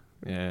 37,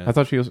 Yeah. I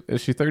thought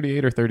is she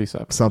 38 or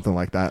 37? something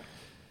like that.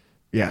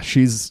 Yeah,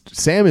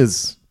 Sam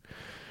is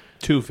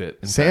Too fit.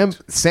 in Sam.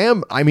 fact.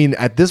 Sam. I mean,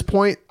 at this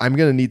point, I'm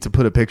gonna need to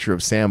put a picture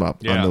of Sam up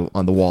Yeah.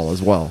 on the wall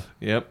as well.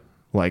 Yep.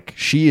 Like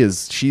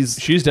she's She's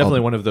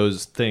definitely one of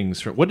those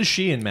things. What is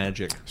she in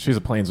Magic? She's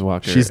a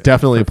planeswalker. She's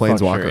definitely a For fuck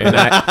planeswalker. sure. And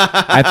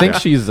I think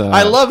she's.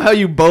 I love how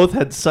you both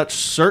had such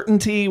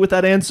certainty with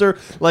that answer.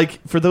 Like,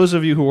 for those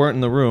of you who weren't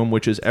in the room,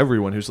 which is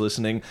everyone who's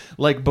listening,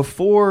 like,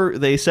 before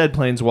they said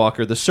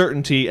Planeswalker, the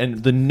certainty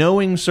and the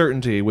knowing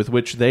certainty with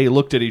which they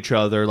looked at each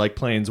other like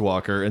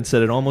Planeswalker and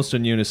said it almost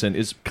in unison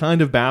is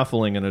kind of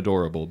baffling and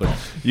adorable. But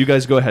you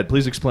guys go ahead.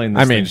 Please explain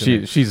this. I mean, thing to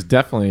me. she's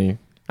definitely.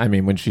 I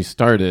mean, when she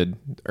started,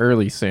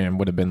 early Sam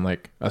would have been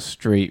like a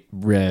straight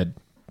red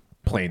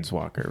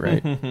planeswalker,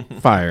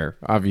 right? Fire.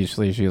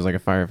 Obviously, she is like a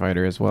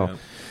firefighter as well. Yeah.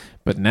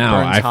 But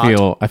now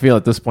Burns I feel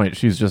at this point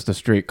she's just a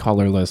straight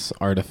colorless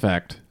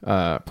artifact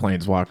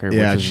planeswalker.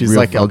 Yeah, which is she's real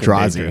like fucking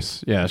Eldrazi.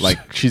 dangerous. Yeah,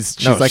 like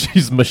she's no, like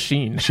she's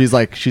machine. she's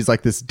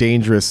like this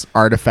dangerous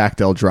artifact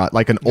Eldrazi,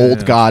 like an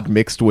old god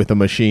mixed with a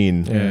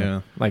machine.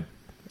 Yeah. Like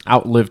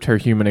outlived her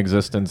human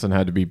existence and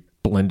had to be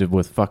blended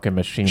with fucking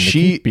machine to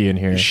She- keep being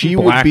here. she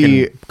Black would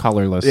be- and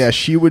colorless. Yeah,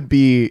 she would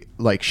be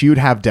like, she would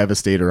have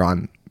Devastator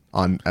on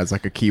as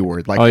like a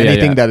keyword. Like Oh, yeah,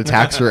 anything yeah. that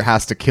attacks her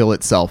has to kill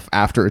itself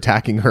after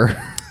attacking her.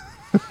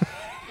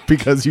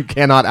 Because you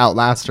cannot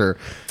outlast her.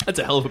 That's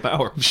a hell of a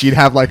power. She'd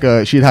have like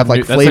That's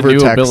flavor a new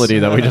text. ability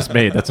that we just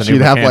made. That's a new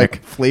She'd have mechanic.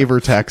 like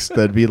flavor text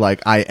that'd be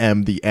like, "I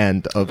am the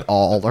end of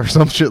all," or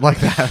some shit like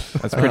that.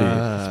 That's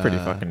pretty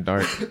fucking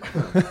dark.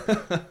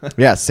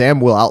 Yeah, Sam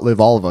will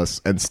outlive all of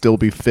us and still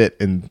be fit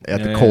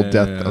at the cold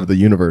death of the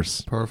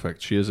universe.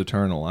 Perfect. She is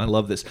eternal. I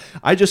love this.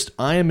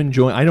 I am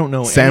enjoying. I don't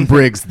know. Sam anything.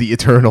 Briggs, the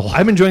Eternal.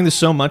 I'm enjoying this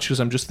so much because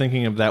I'm just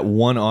thinking of that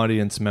one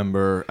audience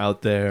member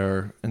out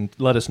there, and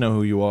let us know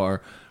who you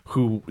are,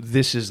 who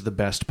this is the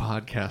best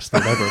podcast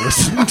they've ever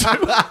listened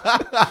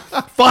to.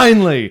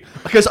 Finally!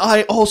 Because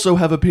I also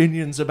have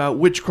opinions about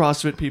which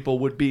CrossFit people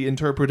would be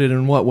interpreted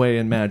in what way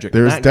in Magic.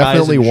 And There's that guy's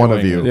definitely one of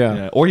enjoying you. it.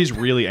 Yeah. Or he's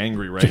really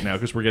angry right now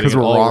because we're getting 'Cause it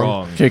we're all wrong.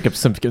 wrong. Jacob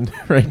Simpkin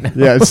right now.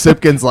 Yeah,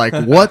 Sipkin's like,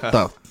 what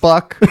the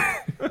fuck?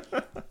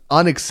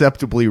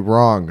 Unacceptably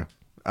wrong.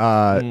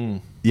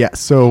 Yeah,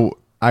 so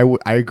I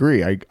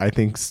agree. I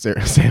think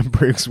Sam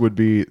Briggs would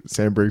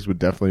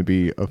definitely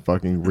be a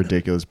fucking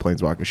ridiculous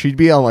planeswalker. She'd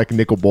be on like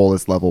Nicol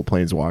Bolas level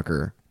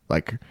planeswalker,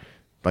 like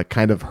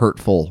kind of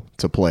hurtful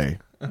to play.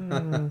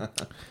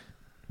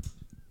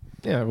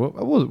 Yeah,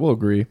 we'll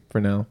agree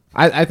for now.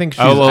 I think she's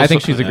well, I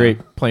think so- she's a yeah.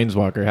 great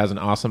planeswalker. Has an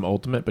awesome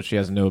ultimate, but she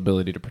has no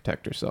ability to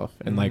protect herself.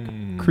 And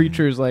like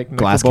creatures like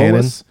Glass Nicol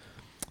Bolas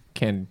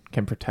can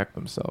protect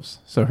themselves.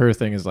 So her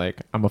thing is like,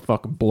 I'm gonna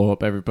fucking blow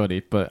up everybody,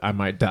 but I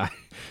might die,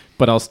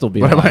 but I'll still be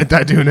But I alive. might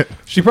die doing it.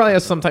 She probably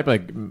has some type of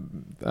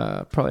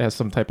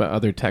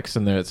other text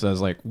in there that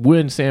says like,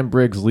 when Sam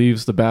Briggs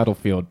leaves the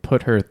battlefield,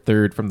 put her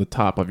third from the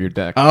top of your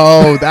deck.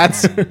 Oh,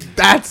 that's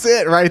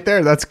it right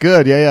there. That's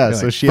good. Yeah. You're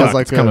So like, she "Fuck, has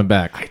like it's coming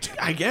back.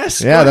 I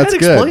guess. Yeah, Go that's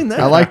ahead, good. Explain that.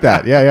 I like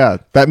that. Yeah.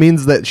 That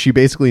means that she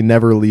basically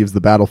never leaves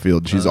the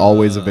battlefield. She's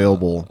always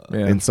available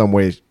Yeah. in some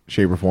way,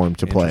 shape, or form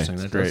to play.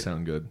 Interesting. That does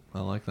sound good. I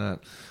like that.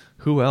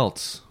 Who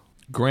else?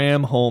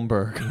 Graham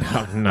Holmberg.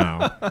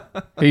 No,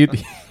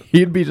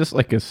 he'd be just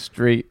like a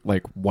straight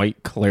like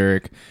white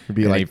cleric. It'd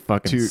be and like he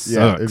fucking two. sucks.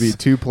 Yeah, it'd be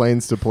 2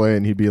 planes to play,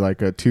 and he'd be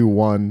like a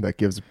 2/1 that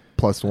gives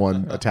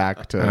 +1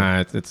 attack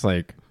to. It's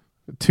like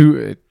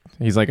two.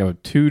 He's like a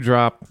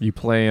 2-drop. You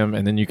play him,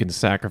 and then you can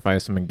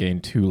sacrifice him and gain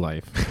 2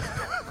 life.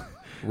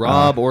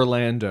 Rob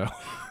Orlando.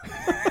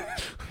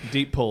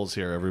 Deep pulls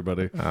here,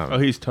 everybody. Oh,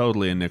 he's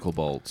totally a Nicol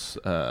Bolt's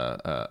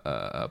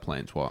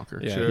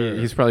planeswalker. Yeah, Sure.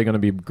 he's probably going to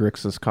be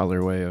Grixis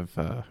colorway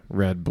of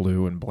red,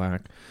 blue, and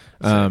black.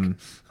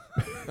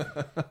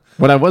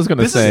 What I was going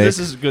to say. This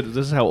is good.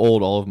 This is how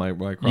old all of my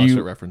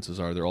CrossFit references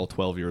are. They're all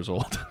 12 years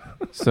old.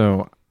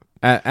 So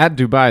At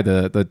Dubai,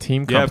 the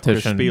team You have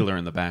Chris competition. Spieler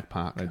in the back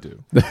pocket. I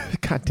do.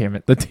 God damn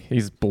it!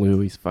 He's blue.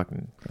 He's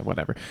fucking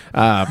whatever.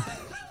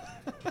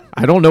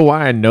 I don't know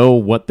why I know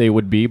what they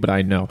would be, but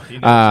I know. He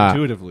knows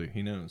intuitively.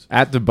 He knows.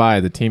 At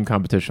Dubai, the team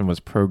competition was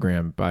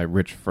programmed by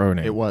Rich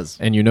Froning. It was.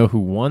 And you know who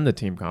won the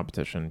team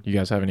competition? You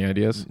guys have any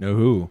ideas? Know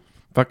who?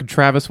 Fucking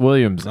Travis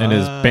Williams and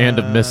his band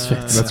of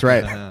misfits. That's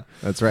right.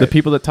 That's right. The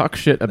people that talk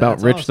shit about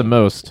That's Rich awesome. the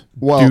most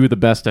Well- do the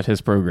best at his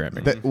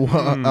programming.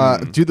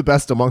 Do the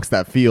best amongst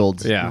that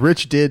field. Yeah.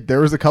 Rich did. There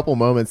was a couple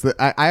moments that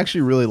I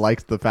actually really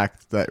liked the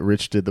fact that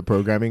Rich did the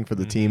programming for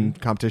the team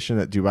competition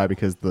at Dubai,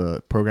 because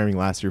the programming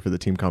last year for the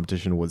team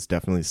competition was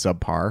definitely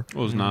subpar. It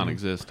was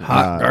non-existent.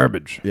 Hot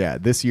garbage. Yeah,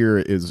 this year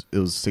it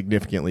was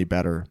significantly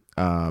better.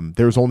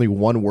 There was only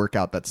one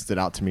workout that stood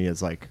out to me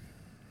as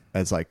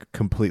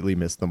completely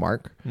missed the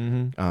mark,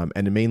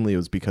 and mainly it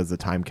was because the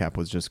time cap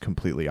was just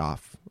completely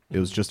off. It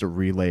was just a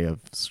relay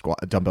of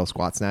dumbbell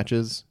squat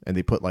snatches, and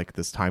they put like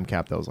this time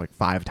cap that was like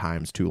 5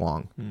 times too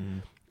long.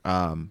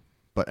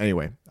 But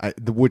anyway,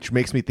 which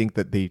makes me think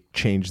that they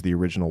changed the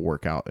original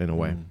workout in a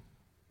way.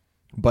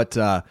 But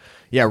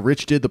yeah,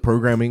 Rich did the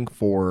programming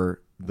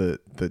for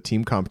the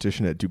team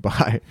competition at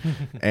Dubai,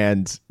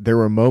 and there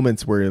were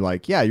moments where you're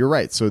like, yeah, you're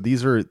right. So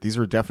these are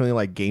definitely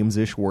like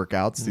games-ish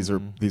workouts. These are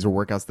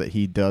workouts that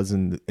he does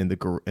in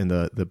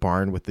the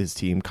barn with his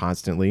team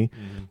constantly.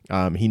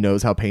 He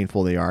knows how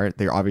painful they are.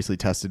 They're obviously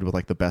tested with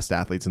like the best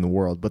athletes in the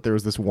world. But there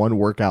was this one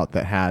workout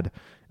that it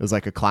was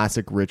like a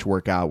classic Rich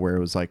workout where it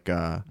was like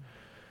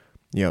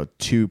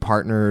 2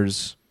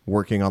 partners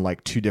working on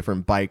like 2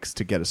 different bikes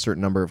to get a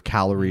certain number of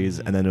calories,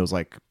 and then it was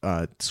like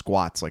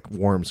squats, like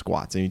warm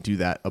squats, and you do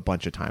that a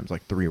bunch of times,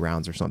 like 3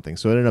 rounds or something.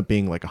 So it ended up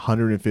being like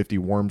 150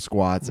 warm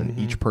squats, and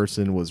each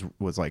person was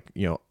like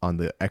on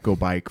the Echo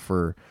bike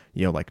for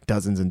like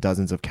dozens and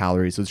dozens of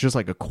calories. So it's just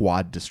like a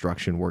quad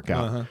destruction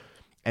workout.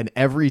 And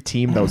every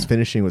team that was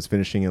finishing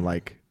in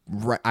like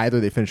either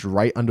they finished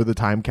right under the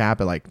time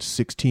cap at like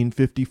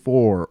 16:54,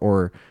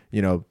 or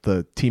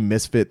the team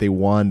Misfit, they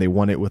won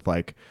it with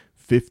like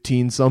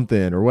 15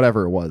 something or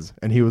whatever it was.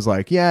 And he was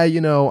like, yeah,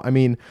 I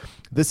mean,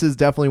 this is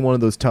definitely one of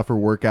those tougher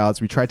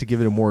workouts. We tried to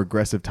give it a more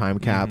aggressive time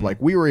cap.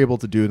 Like we were able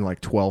to do it in like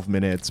 12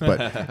 minutes,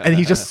 but and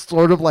he just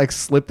sort of like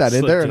slipped that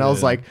in there. And I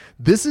was like,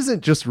 this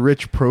isn't just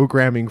Rich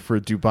programming for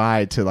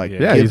Dubai to like,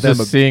 Yeah, give he's them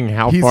just seeing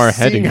how far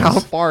ahead he is. how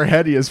far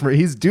ahead he is.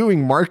 He's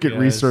doing market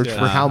research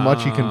for how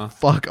much he can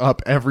fuck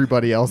up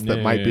everybody else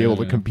that might be able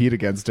to compete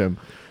against him.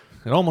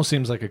 It almost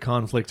seems like a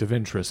conflict of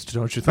interest,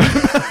 don't you think?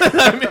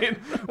 I mean,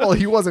 Well,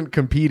 he wasn't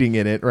competing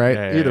in it, right?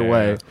 Either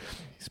way.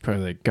 He's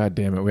probably like, God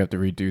damn it, we have to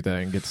redo that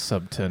and get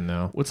sub 10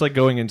 now. what's like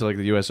going into like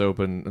the U.S.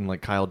 Open and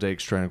like Kyle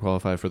Dake's trying to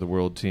qualify for the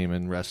world team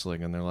in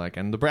wrestling, and they're like,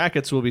 and the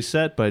brackets will be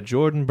set by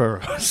Jordan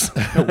Burroughs.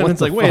 And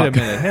it's like, wait a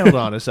minute, hold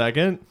on a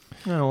second.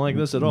 I don't like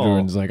this at all.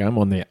 Jordan's like, I'm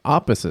on the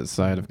opposite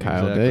side of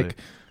Kyle Exactly. Dake.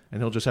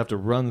 And he'll just have to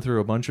run through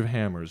a bunch of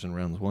hammers in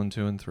rounds 1,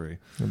 2, and 3.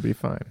 It'll be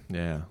fine.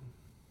 Yeah,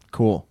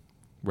 Cool.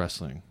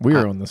 wrestling. We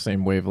are on the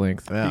same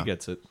wavelength. Yeah. He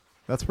gets it.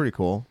 That's pretty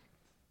cool.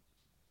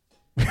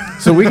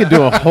 So we could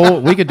do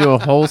a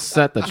whole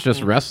set that's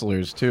just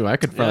wrestlers too. I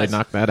could probably Yes.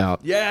 knock that out.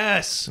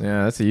 Yes.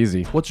 Yeah, that's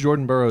easy. What's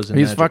Jordan Burroughs in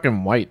He's Magic?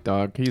 fucking white,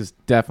 dog. He's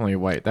definitely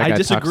white. That I guy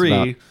talks disagree.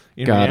 about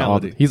In God,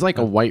 reality, he's like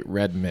a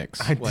white-red mix.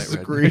 I White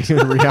disagree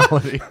in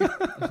reality.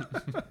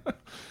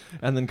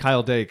 and then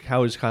Kyle Dake.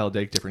 How is Kyle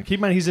Dake different? Keep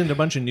in mind, he's into a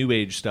bunch of new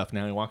age stuff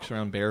now. He walks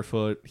around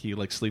barefoot. He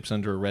like sleeps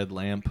under a red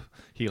lamp.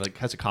 He like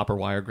has a copper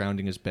wire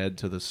grounding his bed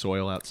to the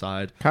soil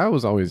outside. Kyle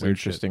was always Weird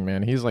interesting,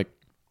 man. He's like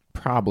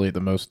probably the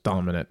most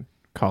dominant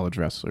college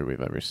wrestler we've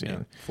ever seen.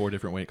 Yeah, 4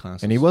 different weight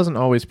classes. And he wasn't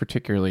always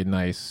particularly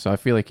nice, so I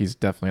feel like he's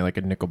definitely like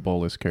a Nicol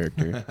Bolas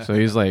character. So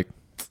he's like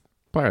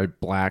probably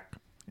black,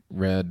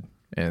 red,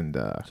 and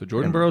So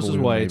Jordan and Burroughs is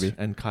blue, white, maybe.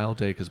 and Kyle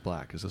Dake is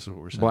black. Is this what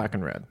we're saying? Black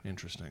and red.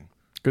 Interesting.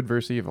 Good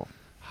versus evil.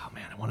 Oh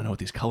man, I want to know what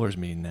these colors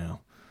mean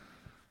now.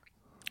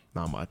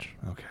 Not much.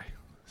 Okay,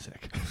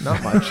 sick.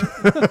 Not much.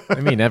 I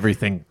mean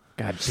everything.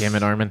 God damn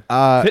it, Armin.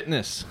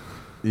 Fitness.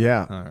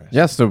 Yeah. All right.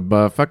 Yeah,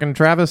 so fucking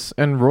Travis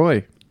and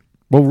Roy.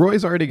 Well,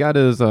 Roy's already got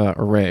his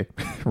array.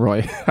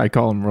 Roy. I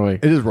call him Roy.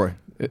 It is Roy.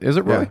 Is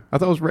it Roy? Yeah. I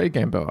thought it was Ray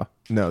Gamboa.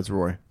 No, it's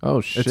Roy. Oh,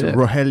 shit. It's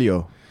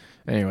Rogelio.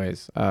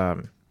 Anyways,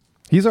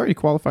 he's already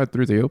qualified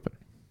through the Open.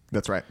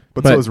 That's right.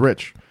 But But- so is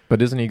Rich.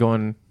 But isn't he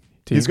going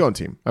team? He's going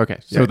team. Okay,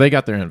 so Yeah. they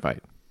got their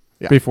invite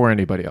Yeah. before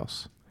anybody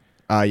else.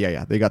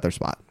 Yeah. They got their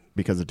spot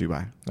because of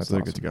Dubai. That's so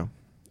they're good to go.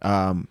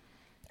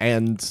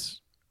 And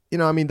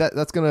I mean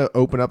that's going to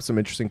open up some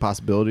interesting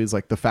possibilities,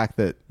 like the fact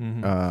that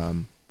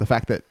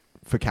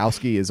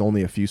Fikowski is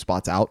only a few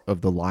spots out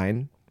of the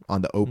line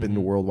on the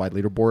Open worldwide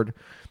leaderboard,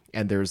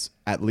 and there's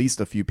at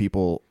least a few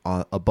people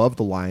above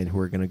the line who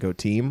are going to go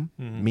team,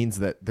 means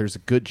that there's a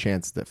good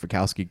chance that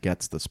Fikowski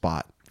gets a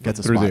spot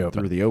Through the Open.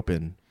 through the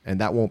Open,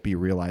 and that won't be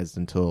realized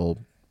until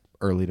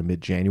early to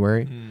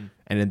mid-January.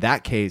 And in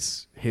that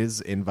case,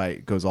 his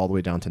invite goes all the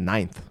way down to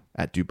 9th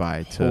at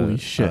Dubai to Holy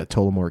shit.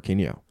 Tola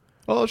Moraquinho.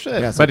 Oh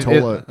shit! Yeah, so but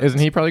Tola- isn't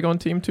he probably going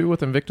team 2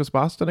 with Invictus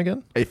Boston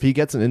again? If he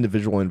gets an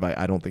individual invite,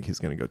 I don't think he's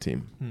going to go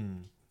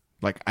team.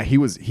 he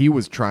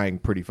was trying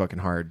pretty fucking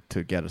hard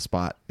to get a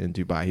spot in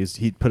Dubai.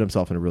 He put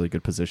himself in a really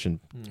good position.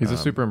 He's a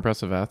super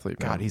impressive athlete.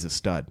 Man. God, he's a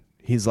stud.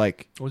 He's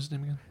like What's his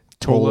name again?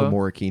 Tola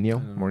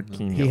Morikino.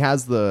 Morikino.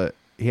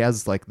 He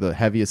has like the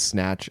heaviest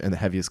snatch and the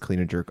heaviest clean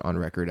and jerk on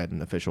record at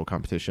an official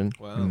competition.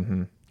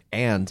 Wow.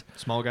 And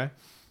Small guy.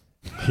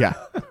 yeah,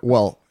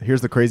 well,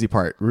 here's the crazy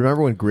part.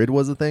 Remember when grid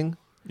was a thing?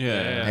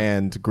 Yeah.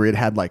 And grid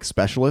had like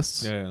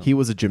specialists. Yeah. He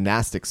was a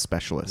gymnastics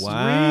specialist.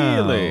 Wow.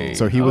 Really?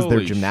 So he was their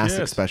Holy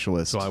gymnastics shit.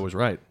 specialist. So I was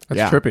right. That's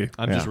Yeah. trippy.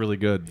 I'm just really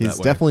good. He's that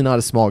way. definitely not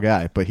a small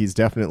guy, but he's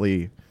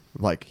definitely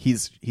like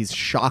he's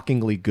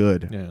shockingly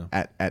good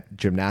Yeah. at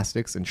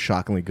gymnastics and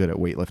shockingly good at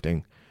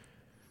weightlifting.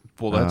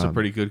 Well, that's a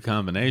pretty good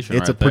combination.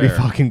 It's right a pretty there.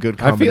 fucking good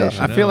I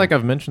combination. feel like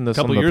I've mentioned A this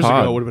couple on the years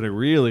pod. ago would have been a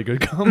really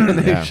good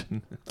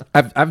combination.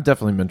 I've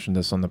definitely mentioned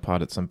this on the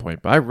pod at some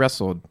point, but I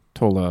wrestled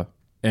Tola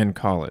in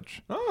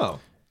college. Oh.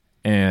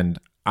 And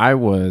I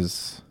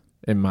was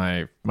in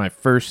my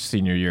first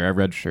senior year. I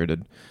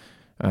redshirted.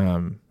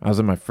 I was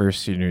in my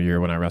first senior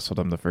year when I wrestled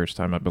him the first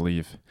time, I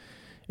believe.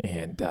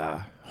 And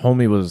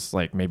homie was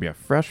like maybe a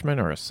freshman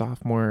or a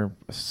sophomore,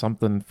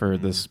 something for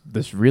this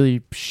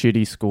really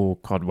shitty school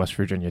called West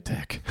Virginia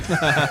Tech.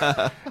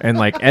 And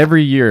like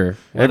every year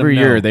they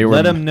were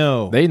Let him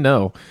know. They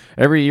know.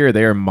 Every year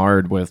they are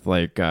marred with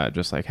like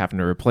just like having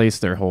to replace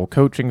their whole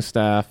coaching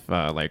staff,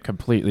 like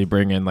completely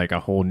bring in like a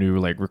whole new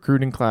like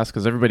recruiting class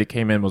because everybody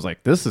came in and was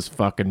like, this is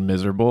fucking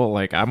miserable.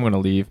 Like I'm gonna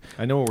leave.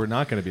 I know we're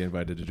not going to be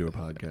invited to do a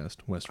podcast.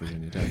 West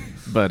Virginia Tech.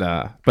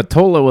 But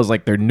Tola was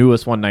like their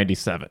newest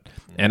 197.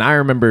 And I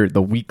remember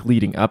the week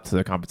leading up to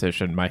the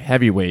competition, my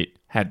heavyweight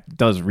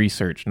does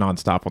research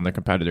nonstop on the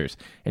competitors.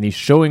 And he's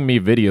showing me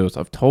videos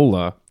of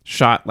Tola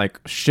shot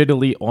like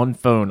shittily on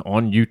phone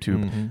on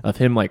YouTube of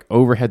him like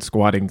overhead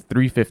squatting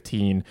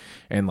 315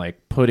 and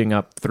like putting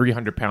up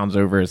 300 pounds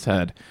over his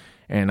head.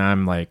 And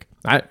I'm like,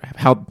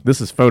 how this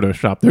is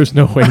Photoshop. There's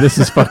no way this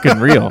is fucking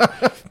real.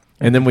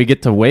 And then we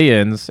get to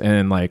weigh-ins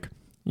and like,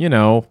 you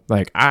know,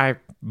 like I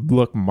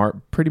look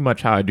pretty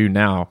much how I do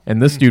now.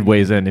 And this dude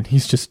weighs in and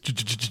he's just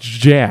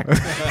jacked.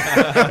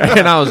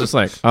 And I was just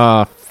like,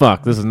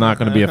 fuck, this is not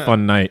going to be a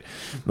fun night.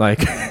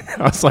 Like,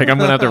 I was like, I'm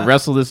going to have to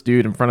wrestle this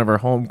dude in front of our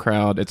home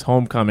crowd. It's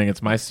homecoming.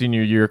 It's my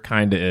senior year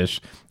kind of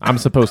ish. I'm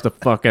supposed to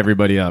fuck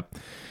everybody up.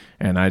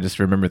 And I just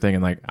remember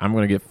thinking like, I'm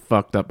going to get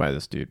fucked up by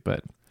this dude.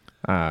 But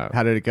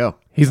How did it go?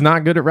 he's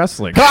not good at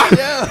wrestling. All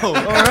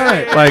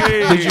right. Like,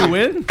 Did you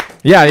win?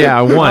 yeah,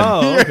 I won.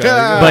 Oh, okay.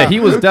 But he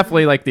was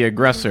definitely like the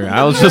aggressor.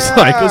 I was just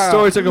like, The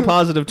story took a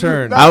positive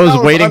turn. I was That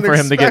was waiting for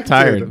him to get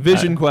unexpected. tired.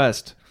 Vision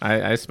Quest.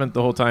 I spent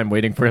the whole time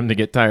waiting for him to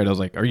get tired. I was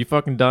like, are you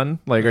fucking done?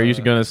 Like, are you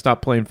going to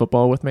stop playing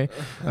football with me?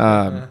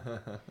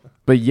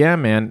 But yeah,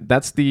 man,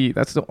 that's the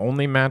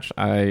only match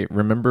I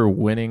remember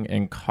winning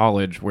in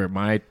college where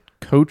my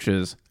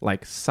coaches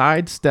like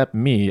sidestep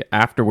me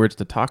afterwards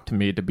to talk to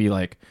me to be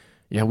like,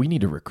 yeah, we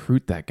need to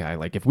recruit that guy.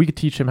 Like, if we could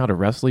teach him how to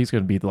wrestle, he's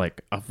going to be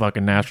like a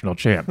fucking national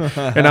champ.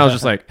 And I was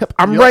just like,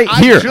 I'm right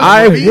here.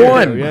 I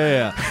won.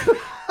 Yeah.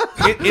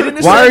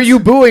 Why are you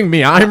booing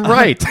me? I'm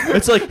right.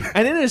 It's like,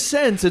 and in a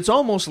sense, it's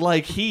almost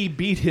like he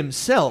beat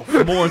himself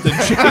more than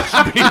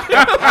Chase beat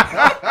him.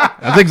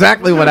 That's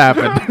exactly what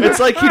happened. It's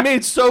like he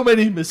made so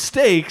many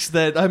mistakes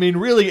that, I mean,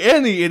 really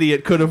any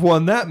idiot could have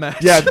won that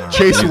match. Yeah,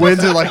 Chase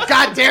wins it like,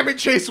 God damn it,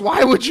 Chase,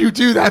 why would you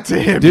do that to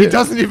him? He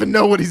doesn't even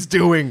know what he's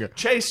doing.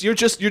 Chase, you're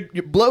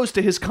blows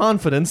to his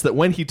confidence that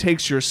when he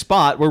takes your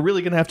spot, we're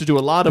really going to have to do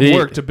a lot of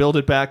work to build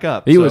it back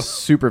up. He was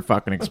super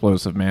fucking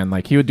explosive, man.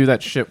 Like, he would do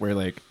that shit where,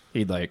 like,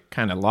 he'd, like,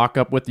 kind of lock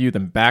up with you,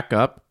 then back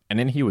up, and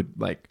then he would,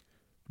 like,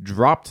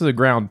 drop to the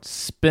ground,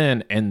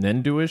 spin, and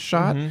then do his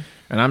shot. And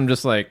I'm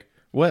just like,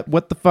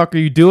 what the fuck are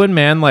you doing,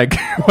 man? Like,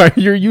 why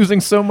you're using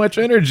so much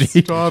energy?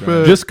 Stop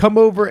it. Just come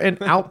over and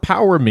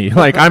outpower me.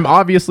 Like, I'm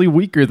obviously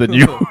weaker than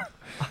you.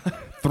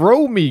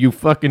 Throw me, you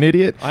fucking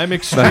idiot. I'm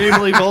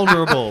extremely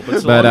vulnerable, but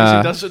so But, long as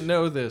he doesn't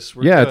know this,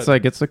 we're Yeah, good. it's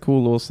like, it's a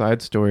cool little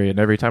side story. And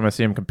every time I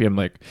see him compete, I'm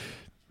like,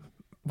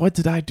 what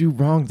did I do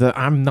wrong that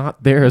I'm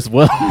not there as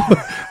well?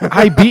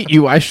 I beat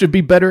you. I should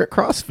be better at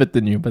CrossFit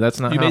than you, but that's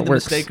not you how made it the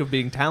works. mistake of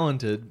being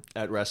talented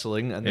at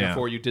wrestling, and Yeah.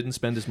 therefore you didn't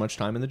spend as much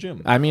time in the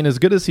gym. I mean, as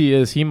good as he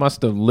is, he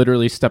must have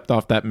literally stepped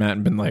off that mat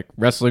and been like,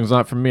 wrestling's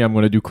not for me. I'm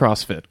going to do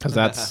CrossFit. Because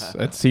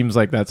it seems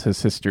like that's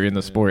his history in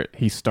the sport.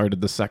 He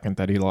started the second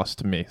that he lost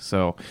to me.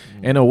 So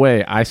in a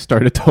way, I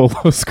started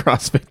Tolo's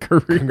CrossFit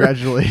career.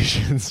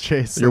 Congratulations,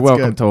 Chase. You're That's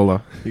welcome, good.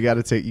 Tola. You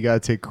gotta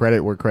take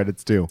credit where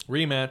credit's due.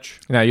 Rematch.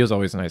 Yeah, he was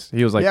always nice.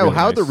 He was like, Yeah, really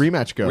how'd nice. the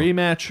rematch go?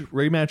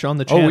 Rematch on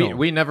the Oh, channel.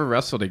 we never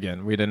wrestled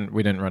again. We didn't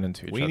run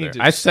into each We other. need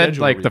to I said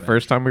schedule like a the rematch.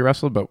 first time we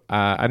wrestled, but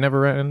I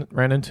never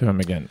ran into him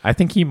again. I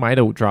think he might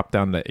have dropped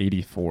down to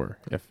 84,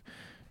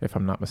 if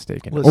I'm not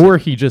mistaken, Listen. or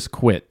he just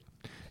quit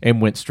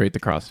and went straight to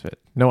CrossFit.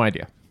 No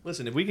idea.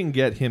 Listen, if we can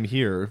get him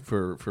here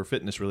for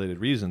fitness related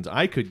reasons,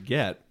 I could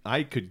get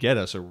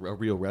us a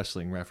real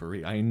wrestling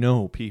referee. I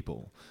know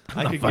people.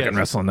 I I'm could fucking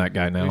wrestling that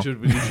guy now.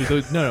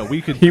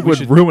 We could. He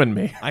would ruin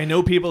me. I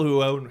know people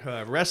who own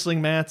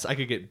wrestling mats. I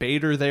could get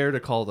Bader there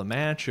to call the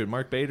match. And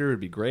Mark Bader would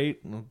be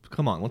great.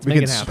 Come on, let's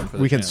make it happen. For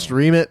the we can channel.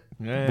 stream it.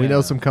 Yeah. We know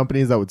some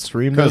companies that would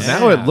stream Because this.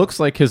 now it looks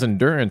like his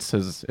endurance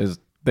is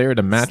there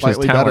to match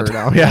Slightly his talent. better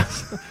now. Yeah,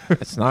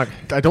 It's not.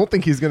 I don't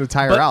think he's going to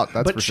tire But, out.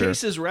 That's but for sure.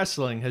 Chase's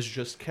wrestling has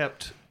just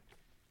kept,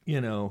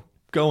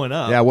 going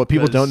up. Yeah, what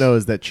people 'cause- don't know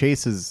is that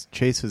Chase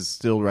has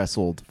still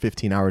wrestled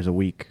 15 hours a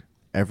week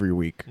every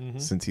week Mm-hmm.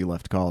 since he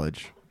left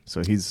college.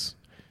 So he's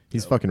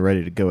fucking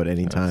ready to go at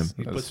any time.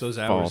 He puts those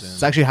hours false. in.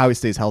 It's actually how he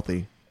stays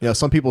healthy.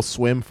 Some people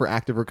swim for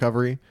active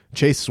recovery.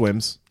 Chase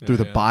swims through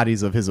the yeah.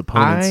 bodies of his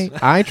opponents.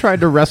 I tried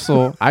to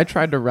wrestle. I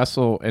tried to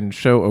wrestle and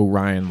show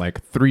Orion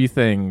like 3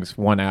 things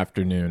one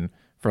afternoon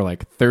for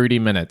like 30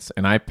 minutes,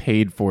 and I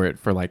paid for it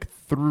for like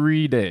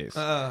 3 days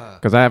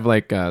because I have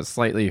like a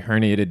slightly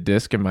herniated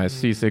disc in my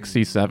C6,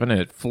 C7, and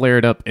it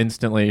flared up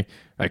instantly.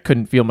 I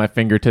couldn't feel my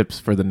fingertips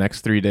for the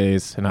next 3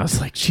 days, and I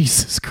was like,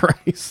 Jesus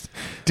Christ!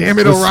 Damn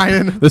it,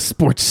 Orion! This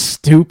sport's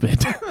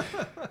stupid.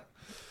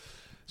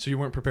 So you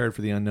weren't prepared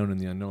for the unknown and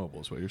the unknowable,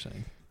 is what you're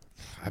saying.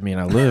 I mean,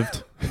 I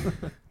lived.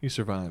 You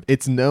survived.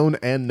 It's known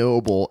and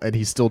knowable, and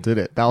he still did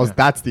it.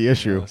 That's the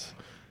issue. Yes.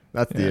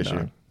 That's the Yeah,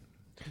 issue.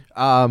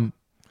 no.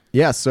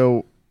 Yeah.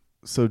 So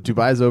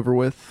Dubai's over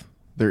with.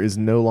 There's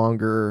no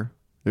more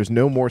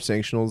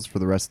sanctionals for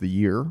the rest of the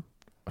year.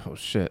 Oh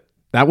shit!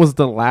 That was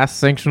the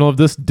last sanctional of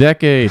this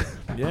decade.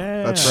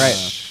 Yeah. That's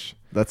right.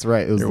 That's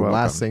right. It was You're the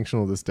last welcome.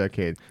 sanctional of this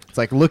decade. It's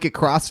like, look at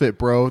CrossFit,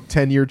 bro.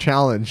 10-year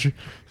challenge.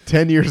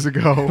 10 years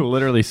ago.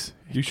 Literally,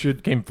 You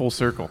should. came full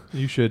circle.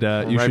 You should. You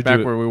right should back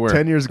do it. where we were.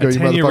 10 years ago, A you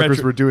 10-year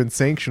motherfuckers were doing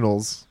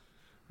sanctionals.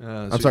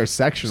 I'm sorry,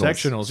 sectionals.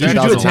 Sectionals. You should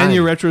do a 2009.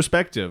 10-year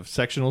retrospective.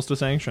 Sectionals to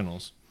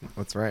sanctionals.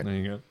 That's right. There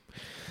you go.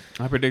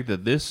 I predict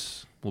that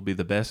this will be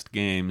the best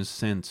games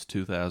since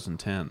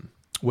 2010.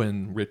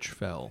 When Rich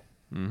fell.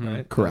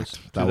 Right?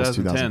 Correct. That was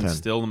 2010.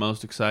 Still the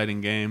most exciting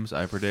games.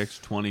 I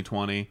predict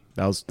 2020.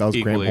 That was Graham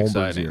Equally Holmberg's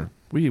exciting. year.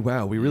 We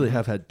really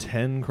have had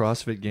 10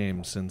 CrossFit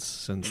games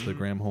since the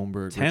Graham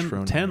Holmberg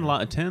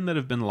 10 that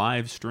have been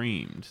live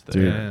streamed.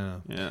 Dude. Yeah.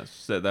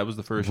 Yes, that was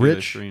the first year they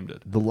Rich, streamed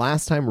it. the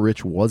last time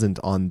Rich wasn't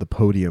on the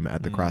podium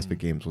at the CrossFit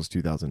Games was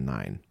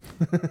 2009.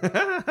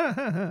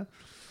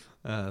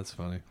 That's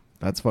funny.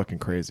 That's fucking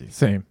crazy.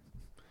 Same.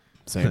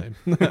 Same.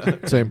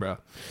 Same, bro.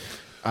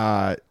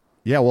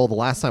 Yeah, well, the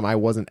last time I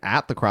wasn't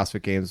at the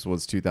CrossFit Games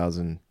was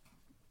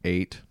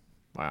 2008.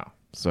 Wow.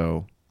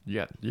 So,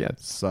 Yeah.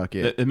 suck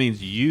it. It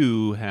means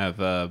you have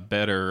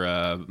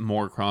better,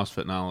 more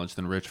CrossFit knowledge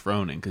than Rich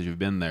Froning because you've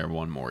been there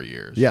one more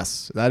years.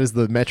 Yes, that is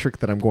the metric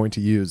that I'm going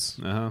to use.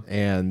 Uh-huh.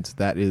 And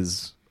that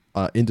is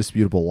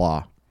indisputable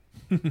law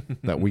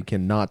that we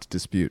cannot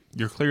dispute.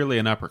 You're clearly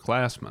an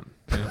upperclassman.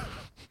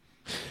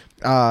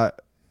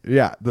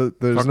 Yeah, there's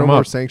Fuck no 'em more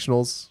up.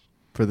 sanctionals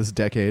for this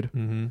decade.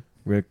 Mm-hmm.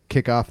 We're going to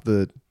kick off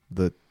the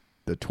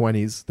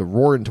 20s, the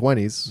roaring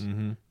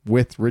 20s,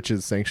 with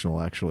Rich's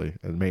sanctional, actually,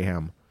 and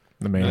Mayhem.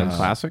 The Mayhem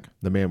Classic.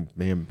 The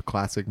Mayhem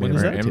Classic, When Mayhem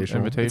is that?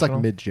 Invitational. It's like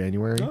Invitational?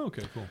 mid-January. Oh,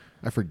 okay, cool.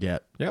 I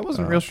forget. Yeah, I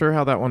wasn't real sure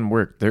how that one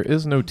worked. There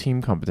is no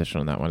team competition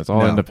on that one. It's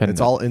all No, independent.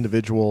 It's all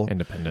individual.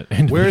 independent.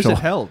 Where is it Individual.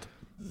 held?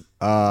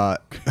 Huh.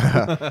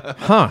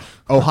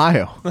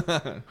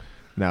 Ohio.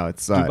 No,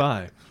 it's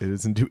Dubai. It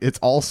is it's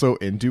also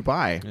in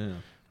Dubai.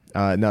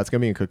 Yeah. No, it's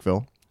gonna be in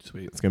Cookville.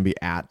 Sweet. It's gonna be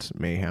at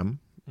Mayhem,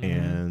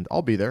 and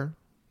I'll be there.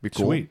 Be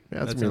cool. Sweet.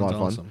 Yeah, it's That gonna be a lot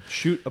sounds of fun. awesome.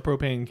 Shoot a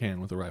propane can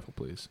with a rifle,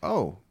 please.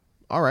 Oh,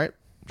 all right,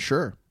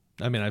 sure.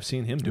 I mean, I've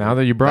seen him do Now it.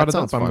 that you brought That it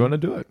up, sounds I'm fun. going to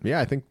do it. Yeah,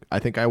 I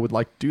think I would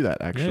like to do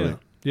that actually. Yeah.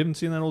 You haven't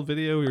seen that old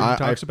video where he I-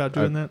 talks about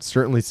doing I've that?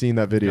 Certainly seen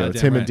that video. It's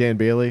Goddamn him right. and Dan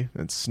Bailey.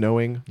 It's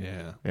snowing.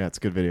 Yeah. Yeah, it's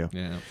a good video.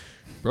 Yeah.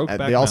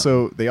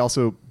 Brokeback They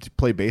also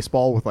play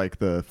baseball with like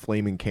the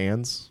flaming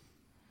cans,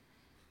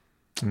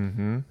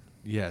 Mm-hmm.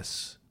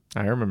 Yes.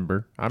 I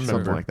remember. I remember.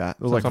 something like that.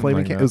 It was like Something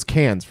flaming like cans. that. It was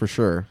cans for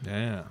sure.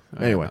 Yeah.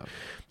 Anyway,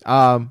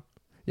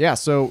 yeah.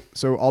 So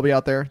I'll be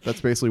out there.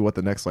 That's basically what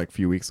the next like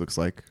few weeks looks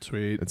like.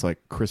 Sweet. It's like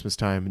Christmas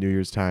time, New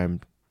Year's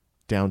time,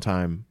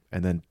 downtime,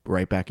 and then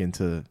right back on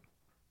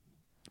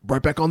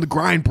the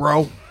grind,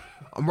 bro.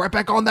 I'm right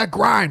back on that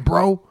grind,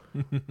 bro.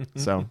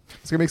 So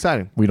it's gonna be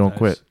exciting. We don't Nice.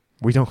 quit.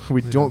 We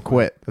don't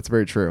quit. That's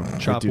very true.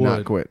 Chop we do wood.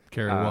 not quit.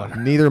 Carry water.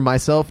 Neither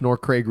myself nor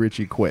Craig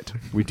Ritchie quit.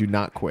 We do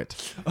not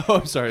quit. Oh,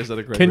 I'm sorry. Is that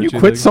a great Can you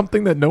quit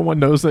something that no one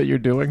knows that you're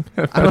doing?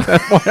 Boo.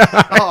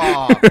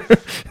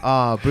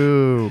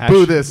 Hash-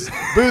 Boo this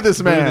man. Boo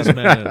this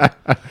man.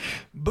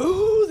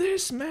 Boo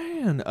this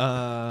man.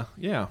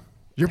 Yeah.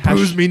 Your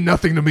boos mean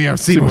nothing to me. I've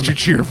seen what you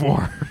cheer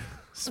for.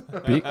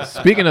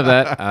 Speaking of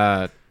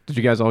that, did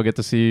you guys all get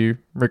to see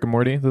Rick and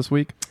Morty this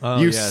week? Oh,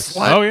 You yes.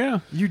 slut. Oh, yeah.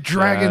 You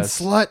dragon Yes.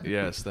 slut.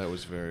 Yes, that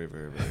was very,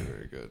 very, very,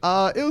 very good.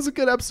 It was a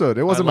good episode.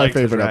 It wasn't I my liked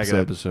the favorite Dragon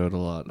episode. a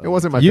lot. It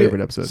wasn't my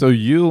favorite episode. So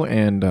you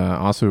and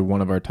also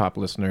one of our top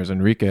listeners,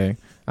 Enrique,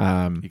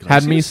 had me.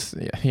 Iglesias?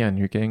 Yeah,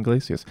 Enrique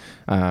Iglesias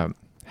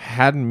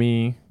had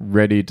me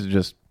ready to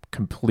just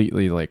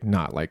completely like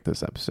not like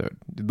this episode.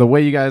 The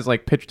way you guys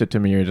like pitched it to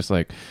me, you're just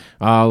like,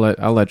 I'll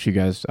let you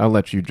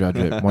judge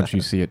it once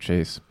you see it,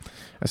 Chase.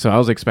 So I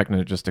was expecting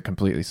it just to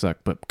completely suck,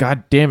 but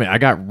god damn it, I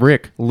got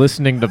Rick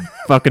listening to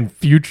fucking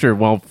Future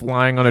while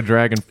flying on a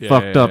dragon,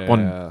 fucked up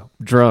on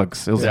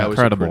drugs. It was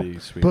incredible. Was a pretty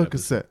sweet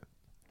episode.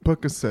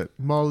 Percocet,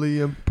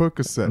 Molly and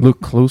Percocet.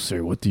 Look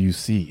closer. What do you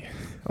see?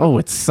 Oh,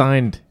 it's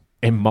signed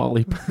in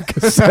Molly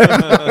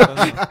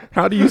Percocet.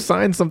 How do you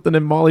sign something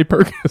in Molly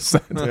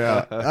Percocet?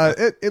 Yeah.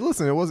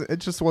 It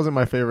just wasn't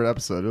my favorite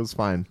episode. It was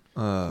fine. It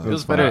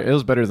was better. It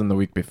was better than the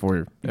week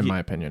before, in my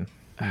opinion.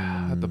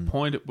 The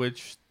point at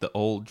which the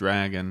old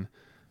dragon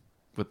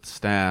with the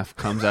staff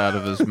comes out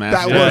of his That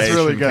masturbation was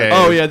really good. cave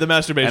Oh yeah, the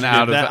masturbation. and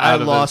out of, that, out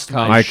I of lost his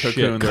my cocoon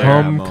shit. there.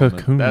 Cum moment.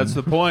 cocoon. That's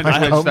the point.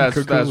 I cum That's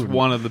cocoon.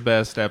 one of the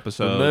best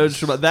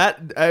episodes. That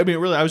I mean,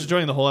 really, I was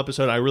enjoying the whole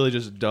episode. I really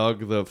just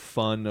dug the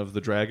fun of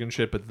the dragon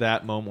shit. But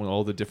that moment when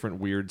all the different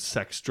weird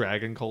sex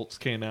dragon cults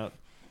came out,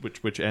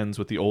 which ends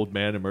with the old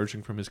man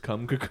emerging from his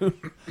cum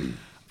cocoon.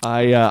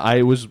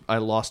 I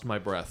lost my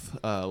breath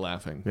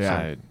laughing.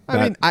 Yeah.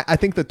 So I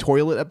think the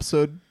toilet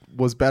episode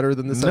was better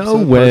than this No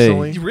episode. way.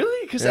 Personally.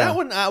 Really? Because Yeah. that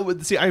one, I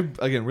would see. I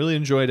again really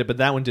enjoyed it, but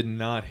that one did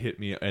not hit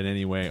me in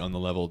any way on the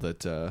level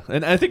that.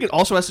 And I think it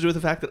also has to do with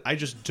the fact that I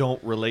just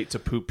don't relate to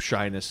poop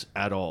shyness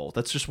at all.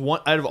 That's just one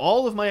out of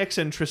all of my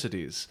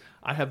eccentricities.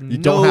 I have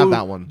don't have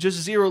that one.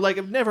 Just zero. Like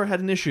I've never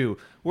had an issue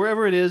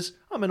wherever it is.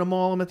 I'm in a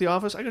mall. I'm at the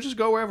office. I can just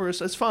go wherever.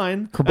 It's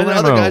fine. And the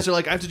other Kablamo. guys are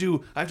like, I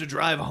have to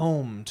drive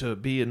home to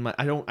be in my.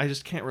 I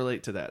just can't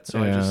relate to that.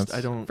 So Yeah, I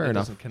don't. fair it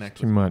enough. doesn't connect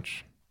too with me.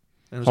 much.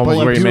 And it was Almost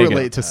But where you you do make it.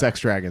 relate to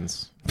sex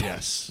dragons.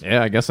 yes.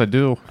 Yeah, I guess I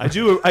do. I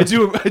do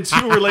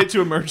relate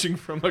to emerging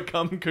from a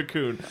cum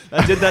cocoon.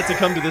 I did that to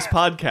come to this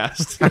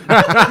podcast.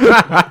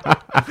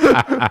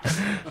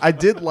 I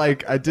did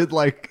like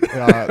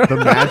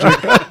the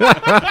magic.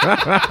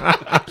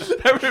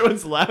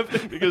 Everyone's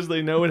laughing because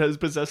they know it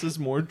possesses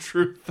more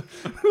truth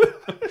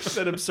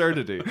than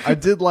absurdity. I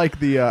did like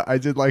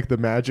the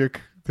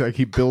magic. Like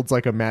he builds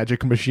like a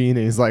magic machine,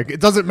 and he's like,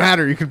 "It doesn't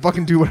matter. You can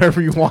fucking do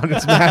whatever you want.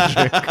 It's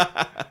magic.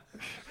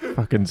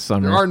 Fucking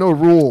summer. There are no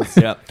rules."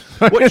 Yeah.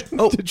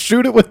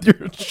 Shoot it with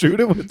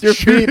your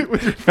feet.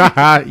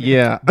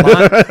 Yeah.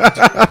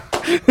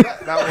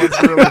 That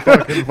was really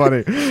fucking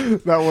funny.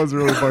 That was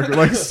really fucking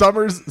like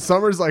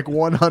Summer's like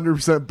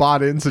 100%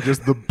 bought into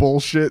just the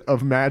bullshit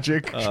of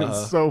magic.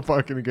 It's so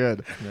fucking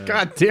good.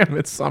 God damn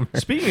it, summer.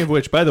 Speaking of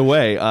which, by the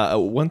way,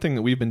 one thing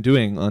that we've been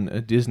doing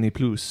on Disney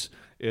Plus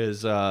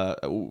is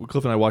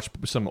Cliff and I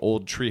watched some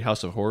old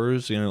Treehouse of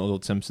Horrors,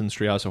 old Simpsons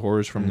Treehouse of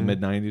Horrors from the mid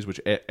 90s, which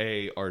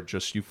are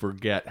just, you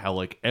forget how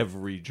like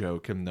every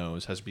joke in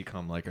those has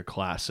become like a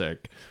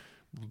classic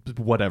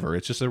whatever.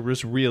 It's just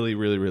really,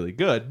 really, really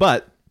good.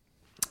 But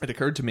it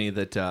occurred to me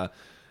that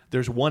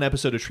there's one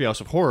episode of Treehouse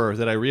of Horror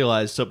that I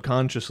realized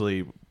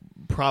subconsciously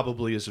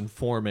probably is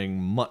informing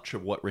much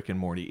of what Rick and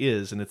Morty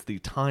is, and it's the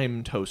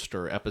Time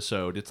Toaster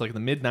episode. It's like the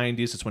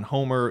mid-90s. It's when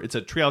Homer, it's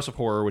a Treehouse of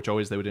Horror, which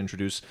always they would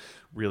introduce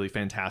really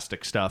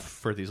fantastic stuff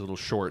for these little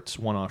shorts,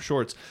 one-off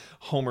shorts.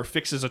 Homer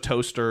fixes a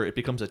toaster. It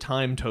becomes a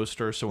time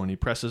toaster, so when he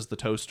presses the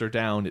toaster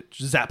down, it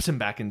zaps him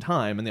back in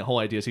time, and the whole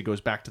idea is he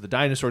goes back to the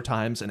dinosaur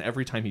times, and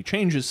every time he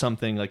changes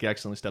something, like he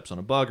accidentally steps on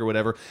a bug or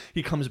whatever,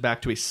 he comes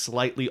back to a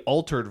slightly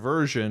altered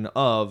version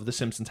of the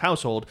Simpsons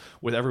household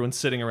with everyone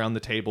sitting around the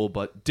table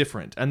but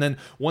different. And then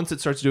once it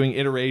starts doing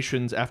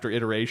iterations after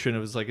iteration, it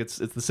was like it's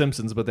the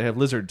Simpsons but they have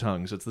lizard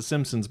tongues. It's the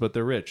Simpsons but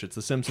they're rich. It's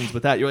the Simpsons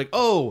but that. You're like,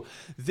 oh,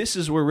 this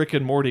is where Rick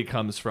and Morty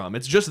comes from.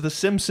 It's just the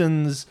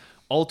Simpsons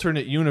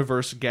alternate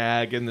universe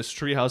gag in this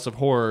Treehouse of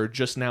Horror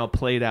just now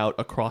played out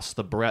across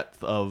the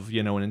breadth of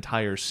an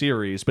entire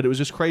series. But it was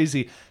just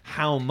crazy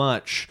how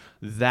much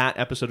that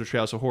episode of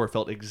Treehouse of Horror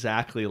felt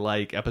exactly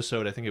like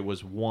episode, I think it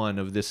was 1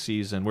 of this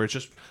season, where it's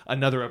just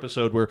another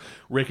episode where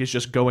Rick is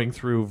just going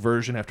through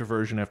version after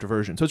version after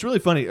version. So it's really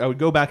funny. I would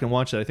go back and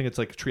watch that. I think it's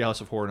like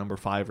Treehouse of Horror number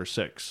 5 or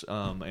 6,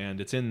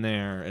 and it's in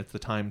there. It's the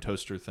time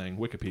toaster thing.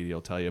 Wikipedia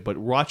will tell you, but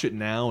watch it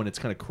now, and it's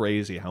kind of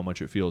crazy how much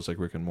it feels like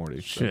Rick and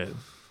Morty. Shit. So,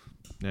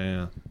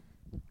 yeah.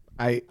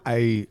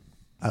 I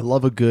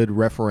love a good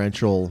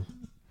referential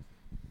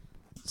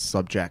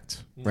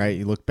subject, right?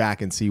 You look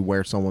back and see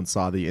where someone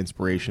saw the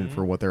inspiration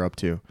for what they're up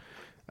to.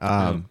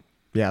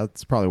 Yeah,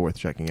 it's probably worth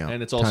checking out.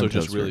 And it's also Time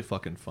just Toaster. really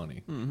fucking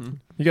funny.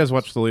 You guys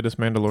watched the latest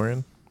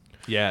Mandalorian?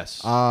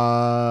 Yes.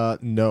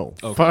 No.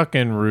 Okay.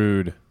 Fucking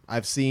rude.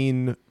 I've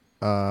seen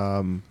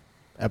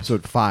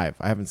episode 5.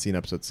 I haven't seen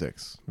episode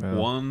 6. No.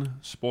 One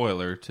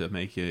spoiler to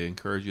make you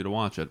encourage you to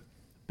watch it.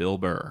 Bill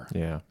Burr.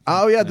 Yeah.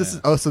 Oh yeah, this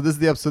is so this is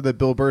the episode that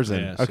Bill Burr's in.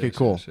 Yes, Okay, yes,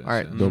 cool. yes, yes, All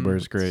right, yes. Bill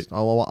Burr's great.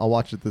 I'll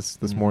watch it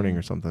this morning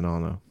or something. I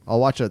don't know. I'll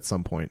watch it at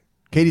some point.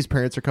 Katie's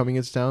parents are coming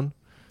into town,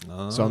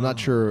 so I'm not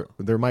sure.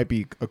 There might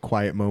be a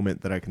quiet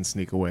moment that I can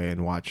sneak away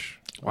and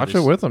watch. Watch it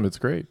with them. It's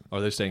great. Are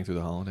they staying through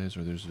the holidays,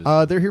 or there's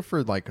They're here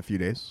for like a few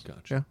days.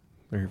 Gotcha. Yeah,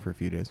 they're here for a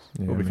few days.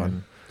 Yeah, It'll be man.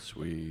 fun.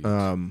 Sweet.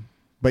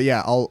 But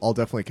yeah, I'll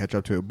definitely catch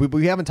up to it. But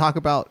we haven't talked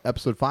about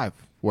episode 5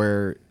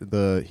 where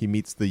he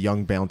meets the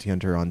young bounty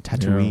hunter on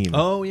Tatooine.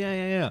 Oh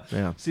yeah.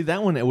 Yeah. See,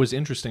 that one, it was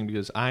interesting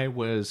because I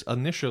was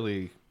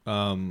initially.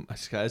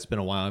 It's been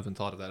a while. I haven't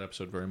thought of that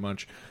episode very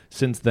much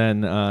since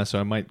then, so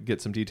I might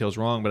get some details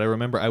wrong. But I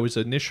remember I was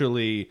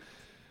initially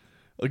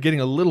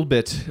getting a little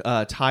bit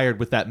tired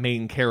with that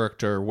main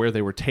character where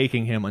they were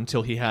taking him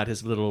until he had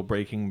his little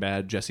Breaking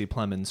Bad Jesse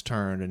Plemons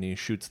turn and he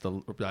shoots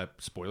the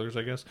spoilers,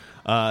 I guess,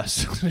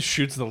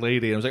 shoots the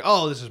lady. And I was like,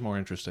 oh, this is more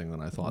interesting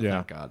than I thought.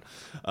 Yeah. Thank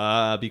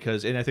God,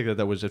 because and I think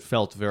it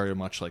felt very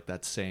much like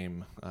that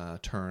same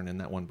turn in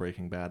that one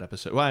Breaking Bad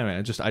episode. Well, anyway,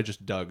 I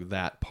just dug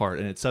that part,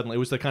 and it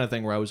was the kind of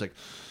thing where I was like,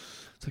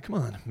 it's like, come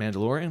on,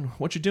 Mandalorian,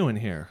 what you doing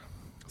here?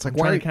 It's like, I'm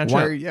trying to catch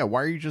up.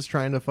 why are you just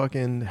trying to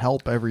fucking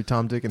help every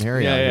Tom, Dick, and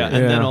Harry out Yeah. here?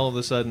 And then all of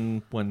a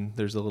sudden, when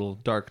there's a little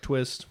dark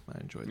twist, I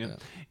enjoyed that.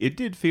 It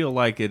did feel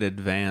like it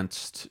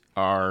advanced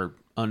our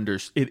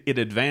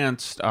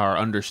advanced our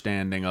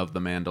understanding of the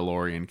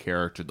Mandalorian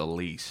character the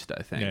least,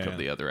 I think, of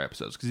the other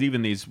episodes. Because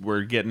even these,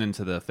 we're getting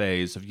into the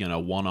phase of,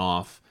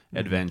 one-off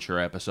adventure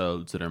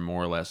episodes that are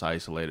more or less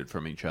isolated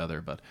from each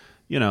other. But,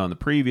 in the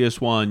previous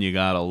one, you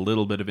got a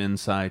little bit of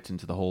insight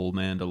into the whole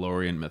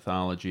Mandalorian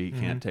mythology. He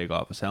can't take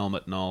off his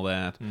helmet and all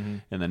that.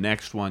 In the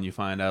next one, you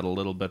find out a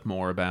little bit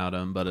more about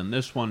him. But in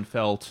this one,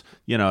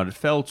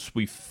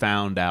 we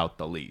found out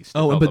the least.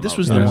 Oh, but this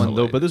was the one though.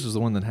 isolated. But this was the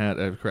one that had.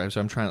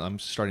 So I'm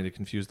starting to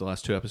confuse the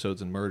last two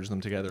episodes and merge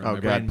them together in Oh, my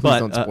God, brain. please But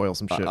don't spoil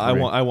some shit I for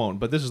me. won't. I won't.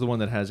 But this is the one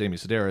that has Amy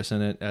Sedaris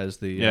in it as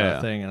the Yeah.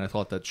 thing, and I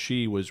thought that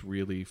she was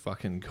really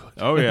fucking good.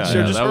 Oh, yeah.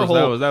 So just that, her was,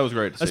 whole- that was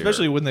great to see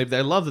Especially her. when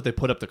I love that they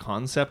put up the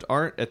concept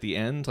art at the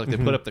end. Like they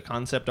put up the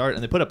concept art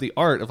and they put up the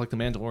art of like the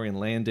Mandalorian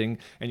landing,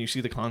 and you see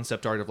the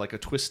concept art of like a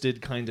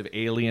twisted kind of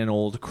alien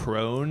old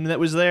crone that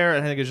was there.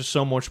 And I think it's just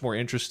so much more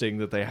interesting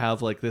that they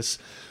have like this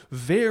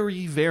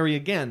very, very,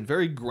 again,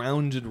 very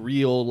grounded,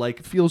 real,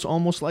 like feels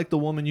almost like the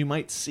woman you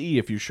might see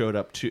if you showed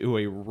up to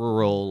a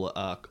rural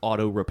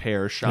auto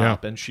repair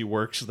shop and she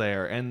works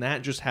there. And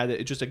that just had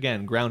it just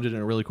again grounded in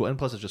a really cool. And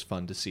plus, it's just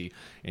fun to see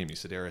Amy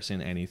Sedaris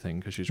in anything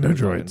because she's really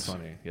fucking droids.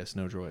 funny. Yes,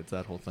 no droids,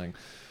 that whole thing.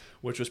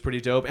 Which was pretty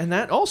dope, and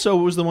that also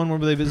was the one where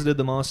they visited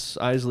the Mos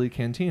Eisley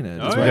Cantina.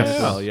 Oh, well, yeah.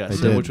 as well, yes,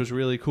 They did. which was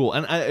really cool.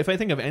 And if I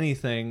think of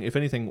anything,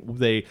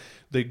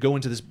 they go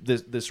into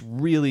this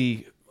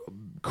really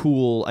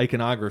cool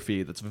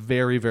iconography that's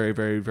very, very,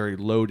 very, very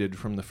loaded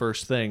from the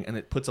first thing, and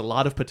it puts a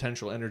lot of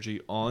potential energy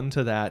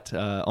onto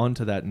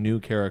that new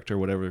character,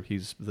 whatever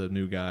he's the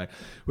new guy,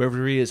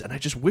 whoever he is. And I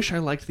just wish I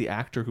liked the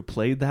actor who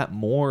played that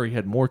more. He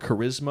had more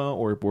charisma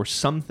or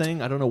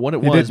something. I don't know what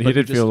it was. He but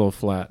did just- feel a little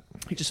flat.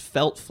 he just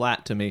felt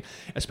flat to me,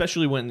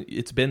 especially when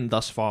it's been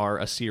thus far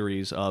a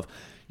series of,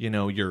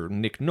 your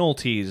Nick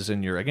Nolte's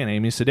and your, again,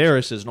 Amy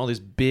Sedaris's and all these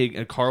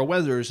big, Carl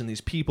Weathers and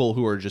these people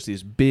who are just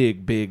these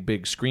big, big,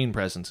 big screen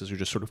presences who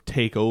just sort of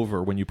take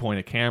over when you point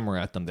a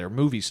camera at them. They're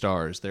movie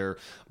stars. They're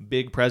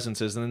big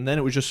presences. And then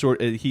it was just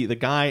the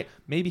guy,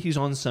 maybe he's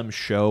on some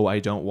show I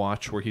don't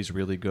watch where he's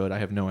really good. I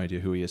have no idea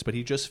who he is, but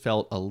he just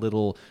felt a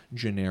little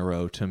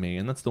Gennaro to me.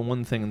 And that's the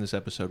one thing in this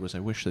episode was I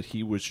wish that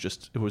he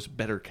was it was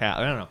better cast.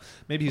 I don't know.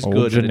 Maybe he's Old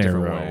good in a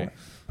different Gennaro. way.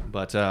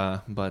 But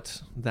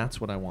that's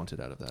what I wanted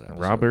out of that episode.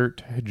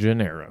 Robert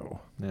Gennaro.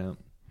 Yeah.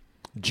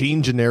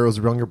 Gene Gennaro's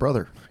younger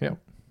brother. Yep.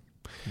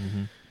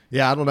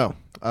 Yeah, I don't know.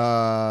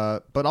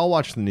 But I'll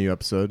watch the new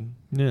episode.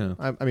 Yeah.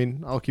 I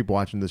mean, I'll keep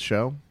watching this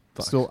show.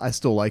 Fuck. I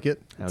still like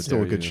it. How It's still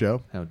dare a good you.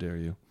 show. How dare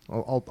you?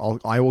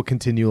 I will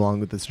continue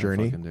along with this How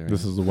journey. fucking dare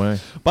This you. is the way.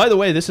 By the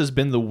way, this has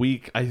been the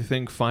week, I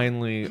think,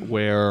 finally,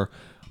 where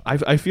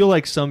I feel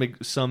like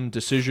some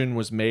decision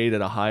was made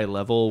at a high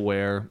level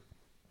where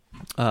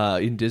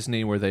in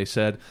Disney where they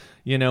said,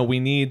 we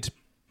need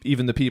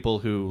even the people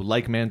who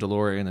like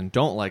Mandalorian and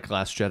don't like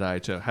Last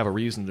Jedi to have a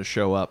reason to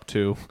show up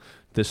to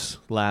this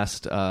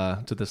last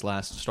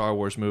Star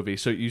Wars movie.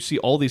 So you see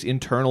all these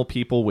internal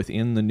people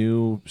within the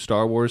new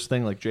Star Wars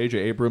thing, like J.J.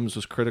 Abrams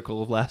was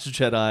critical of Last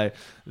Jedi,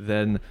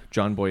 then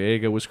John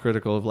Boyega was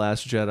critical of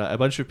Last Jedi. A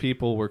bunch of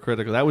people were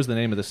critical. That was the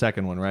name of the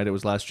second one, right? It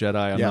was Last Jedi.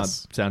 I'm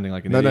Yes. not sounding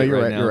like an No, idiot you're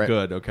right right, now. you're right.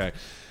 Good, okay.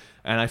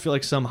 And I feel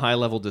like some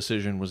high-level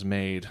decision was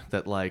made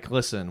that, like,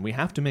 listen, we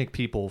have to make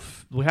people,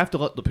 we have to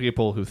let the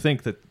people who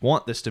think that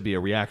want this to be a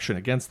reaction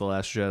against The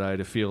Last Jedi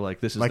to feel like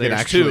this is Like it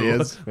theirs actually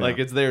too. is. Like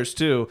Yeah. it's theirs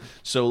too.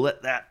 So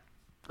let that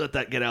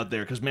get out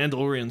there because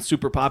Mandalorian's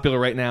super popular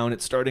right now and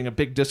it's starting a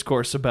big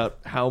discourse about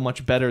how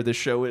much better this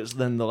show is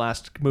than the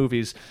last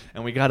movies,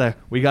 and we gotta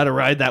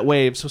ride that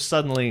wave. So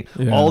suddenly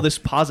all this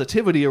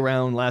positivity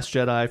around Last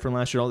Jedi from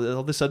last year, all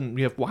of a sudden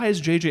we have, why is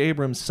J.J.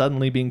 Abrams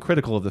suddenly being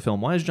critical of the film?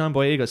 Why is John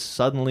Boyega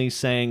suddenly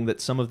saying that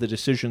some of the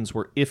decisions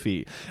were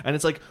iffy? And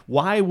it's like,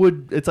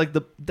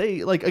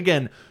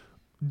 again,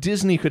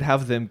 Disney could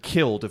have them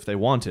killed if they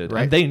wanted,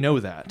 Right. and they know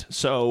that.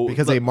 So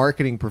Because a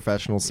marketing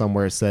professional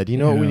somewhere said,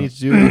 what we need to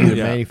do? We need to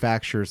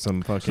manufacture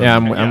some fucking... Yeah,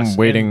 I'm Yes,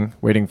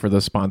 waiting for the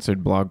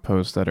sponsored blog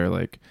posts that are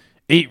like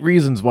 8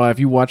 reasons why if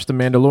you watch The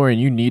Mandalorian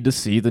you need to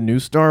see the new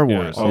Star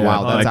Wars. Oh,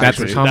 wow, that's like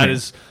actually- coming. that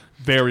is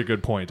Very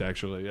good point,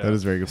 actually. Yeah. That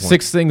is a very good point.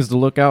 6 things to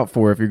look out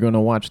for if you're going to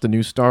watch the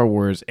new Star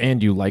Wars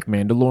and you like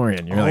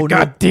Mandalorian. You're like,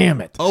 God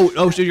damn it. So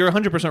you're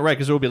 100% right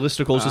because there will be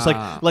listicles. It's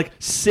like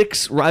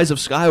 6 Rise of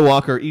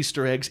Skywalker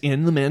Easter eggs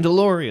in The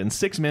Mandalorian,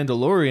 6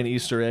 Mandalorian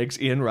Easter eggs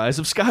in Rise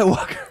of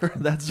Skywalker.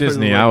 That's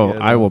Disney.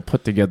 I will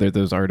put together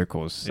those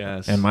articles.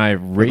 Yes. And my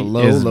rate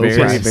low, is low very,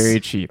 price. very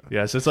cheap.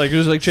 Yes, it's like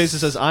Chase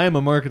says, I am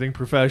a marketing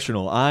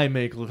professional. I've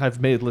made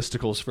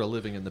listicles for a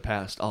living in the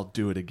past. I'll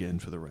do it again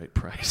for the right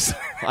price.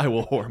 I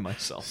will whore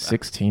myself.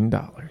 $16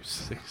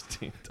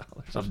 $16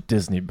 of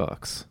Disney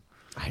bucks.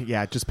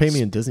 Yeah, just pay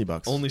me in Disney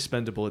bucks. only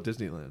spendable at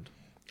Disneyland.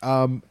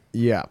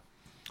 Yeah.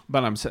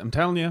 But I'm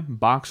telling you,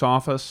 box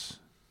office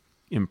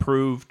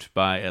improved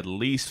by at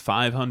least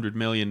 $500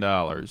 million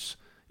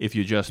if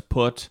you just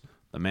put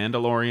the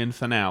Mandalorian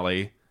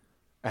finale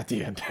At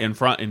the end. in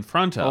front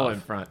of. Oh, in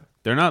front.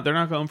 They're not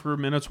going for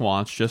minutes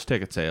watch, just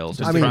ticket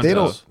sales. I mean, they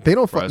don't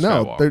Rise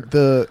no,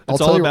 Skywalker. I'll It's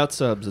tell all you, about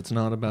subs. It's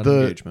not about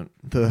the engagement.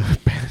 the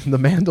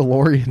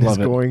Mandalorian Love is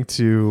it. going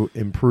to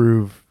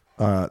improve.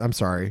 I'm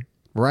sorry,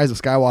 Rise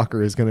of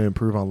Skywalker is going to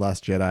improve on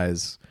Last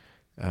Jedi's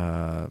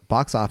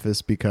box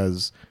office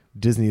because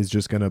Disney is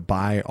just going to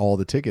buy all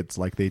the tickets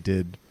like they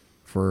did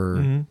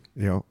for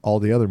all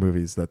the other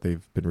movies that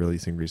they've been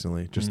releasing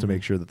recently, just to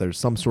make sure that there's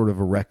some sort of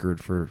a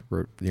record for.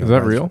 Is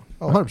that real?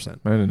 Oh, 100%.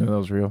 I didn't know that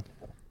was real.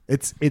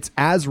 It's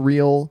as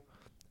real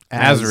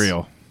As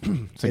real.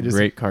 It's a It is-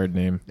 great card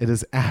name. It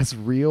is as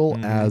real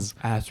as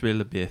As real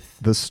a bit.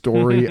 the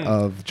story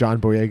of John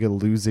Boyega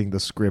losing the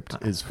script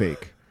is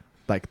fake.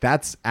 Like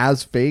that's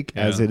as fake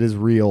as Yeah. it is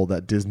real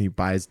that Disney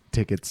buys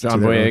tickets. John to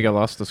their Boyega own-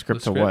 lost the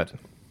script to script. what?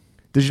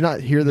 Did you not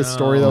hear this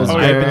story? That was Oh, Oh,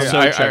 I've yeah, been so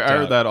I checked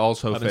heard out. that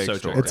also I've been fake so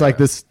story. checked it's like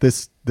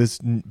this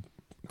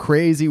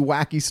crazy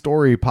wacky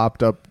story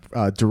popped up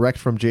direct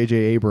from J.J.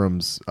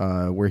 Abrams,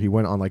 where he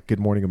went on like Good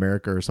Morning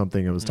America or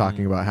something and was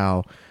talking about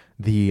how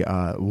the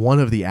one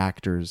of the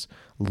actors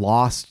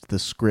lost the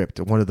script,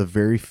 one of the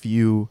very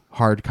few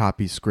hard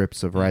copy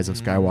scripts of Rise of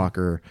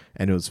Skywalker,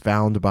 and it was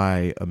found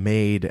by a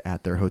maid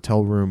at their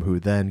hotel room who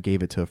then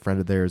gave it to a friend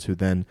of theirs who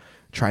then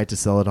tried to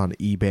sell it on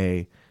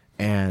eBay.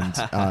 And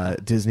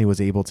Disney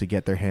was able to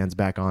get their hands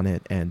back on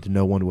it, and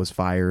no one was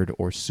fired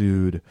or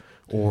sued,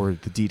 or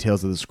the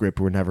details of the script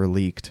were never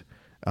leaked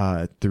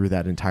through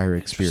that entire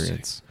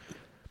experience.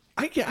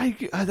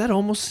 That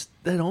almost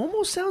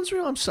sounds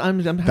real. I'm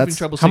having That's-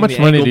 trouble. how seeing much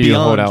the money angle do you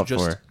hold beyond out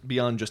for?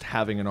 beyond just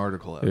having an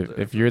article out there?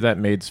 If you're that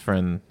maid's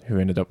friend who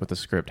ended up with the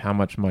script, how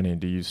much money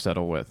do you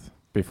settle with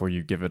before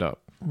you give it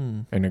up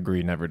and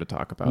agree never to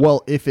talk about it?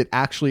 Well, if it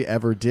actually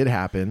ever did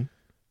happen,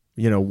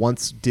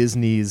 once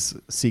Disney's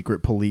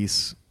secret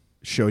police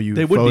show you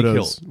They would be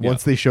photos, killed, yeah.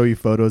 once they show you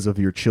photos of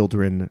your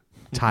children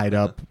tied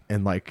up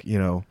and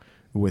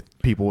with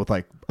people with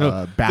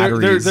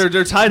batteries.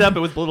 They're tied up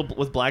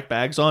with black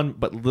bags on,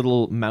 but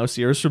little mouse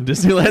ears from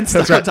Disneyland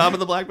stuck on top of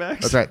the black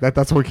bags. That's right.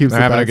 That's what keeps They're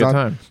the having a bags good on.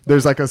 time.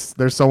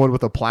 There's someone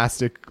with a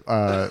plastic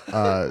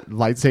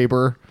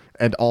lightsaber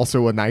and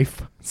also a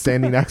knife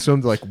standing next to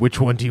him. They're like, which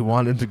one do you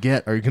want him to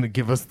get? Are you going to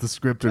give us the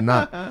script or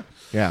not?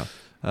 Yeah,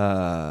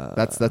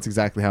 that's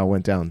exactly how it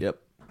went down. Yep.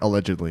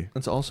 Allegedly.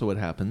 That's also what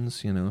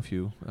happens, if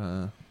you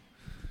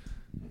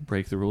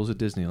break the rules at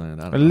Disneyland.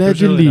 I don't know.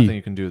 There's Allegedly. really nothing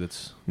you can do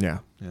that's Yeah.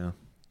 yeah.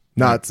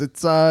 No, it's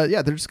they're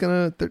just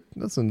gonna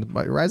listen.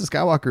 Rise of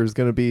Skywalker is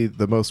gonna be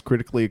the most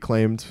critically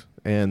acclaimed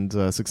and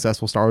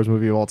successful Star Wars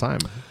movie of all time.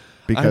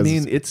 Because I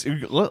mean,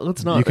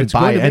 let's not. you can It's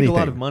going buy to make a lot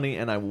anything. of money,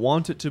 and I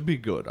want it to be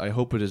good. I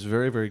hope it is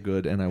very, very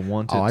good, and I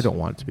want it. I don't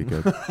want it to be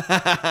good. Yeah,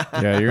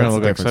 you're That's gonna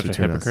look the like difference such a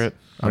between us. hypocrite.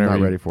 I'm whenever not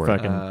you ready for it.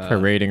 fucking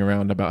parading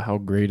around about how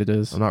great it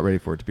is. I'm not ready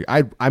for it to be.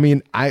 I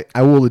mean, I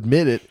will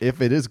admit it.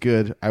 If it is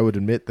good, I would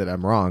admit that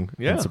I'm wrong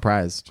Yeah. and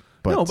surprised.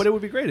 But No, but it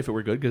would be great if it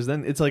were good, because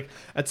then it's like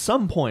at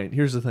some point.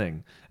 Here's the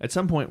thing: at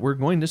some point, we're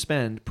going to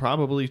spend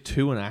probably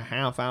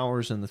 2.5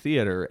 hours in the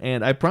theater,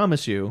 and I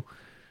promise you,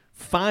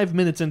 5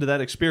 minutes into that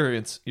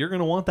experience, you're going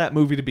to want that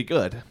movie to be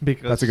good,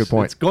 because That's a good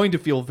point. It's going to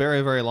feel very,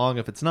 very long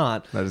if it's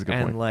not. That is a good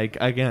and point. like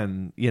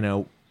again,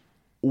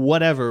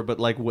 whatever, but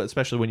like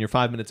especially when you're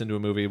 5 minutes into a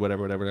movie,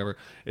 whatever,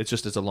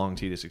 it's a long,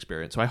 tedious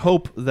experience. So I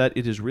hope that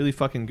it is really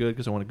fucking good,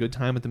 because I want a good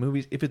time at the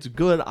movies. If it's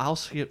good, I'll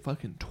see it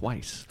fucking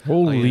twice.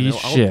 Holy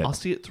shit. I'll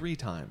see it 3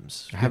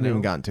 times. I haven't you know?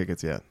 even gotten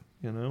tickets yet.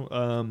 It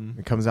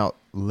It comes out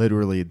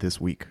literally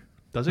this week,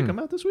 does it come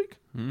out this week?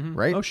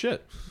 right? Oh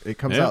shit! It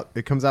comes Yeah. out.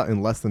 It comes out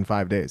in less than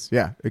 5 days.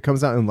 Yeah, it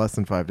comes out in less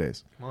than 5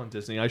 days. Come on,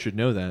 Disney. I should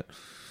know that.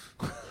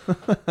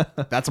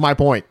 That's my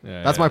point.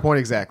 Yeah, That's yeah. my point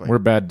exactly. We're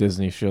bad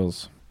Disney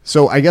shills.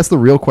 So I guess the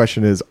real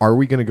question is, are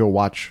we going to go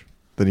watch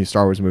the new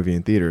Star Wars movie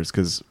in theaters?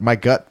 Because my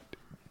gut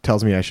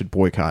tells me I should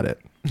boycott it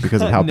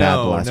because of how bad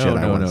The Last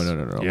Jedi was.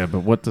 no. Yeah, but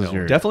what does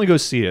your Definitely go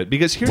see it,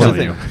 because here's Well, the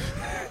thing.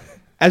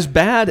 As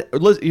bad,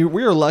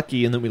 we are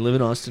lucky in that we live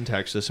in Austin,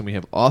 Texas, and we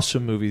have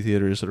awesome movie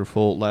theaters that are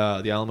full,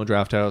 the Alamo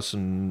Drafthouse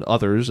and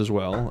others as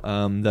well,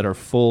 that are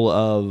full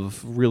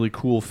of really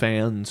cool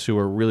fans who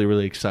are really,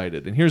 really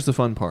excited. And here's the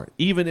fun part.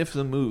 Even if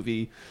the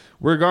movie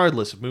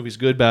regardless if movie's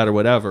good, bad, or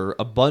whatever,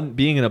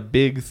 being in a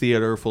big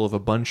theater full of a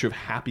bunch of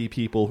happy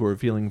people who are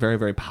feeling very,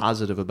 very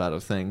positive about a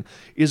thing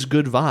is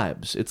good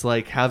vibes. It's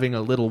like having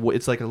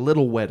it's like a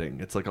little wedding.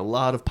 It's like a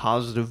lot of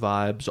positive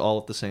vibes all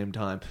at the same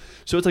time.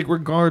 So it's like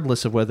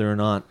regardless of whether or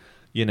not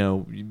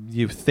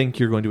you think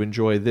you're going to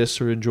enjoy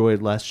this or enjoy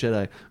Last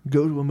Jedi,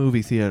 go to a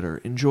movie theater,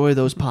 enjoy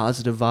those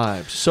positive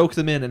vibes, soak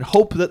them in, and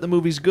hope that the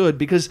movie's good,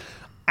 because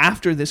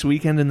after this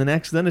weekend and the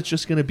next, then it's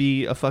just going to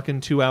be a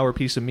fucking 2-hour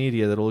piece of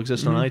media that'll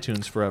exist on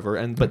iTunes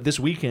forever. But this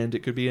weekend,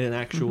 it could be an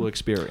actual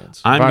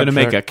experience. I'm going to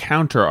make a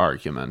counter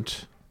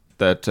argument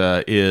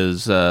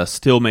that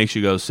still makes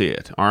you go see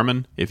it.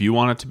 Armin, if you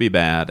want it to be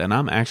bad, and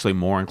I'm actually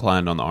more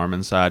inclined on the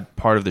Armin side,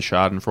 part of the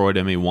Schadenfreude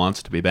in me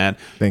wants it to be bad.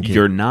 Thank you.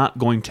 You're not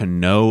going to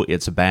know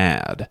it's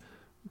bad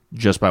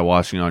just by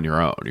watching it on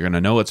your own. You're going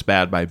to know it's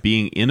bad by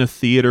being in a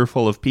theater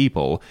full of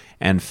people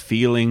and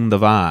feeling the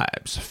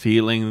vibes,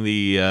 feeling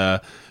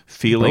the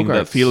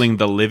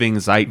living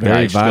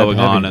zeitgeist going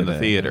on in the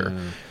theater.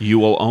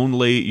 You'll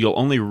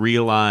only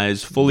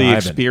realize, fully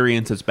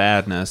experience its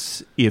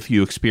badness if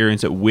you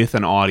experience it with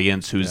an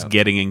audience who's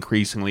getting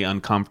increasingly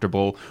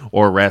uncomfortable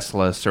or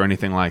restless or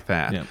anything like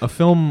that. Yeah. A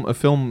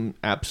film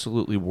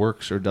absolutely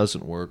works or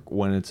doesn't work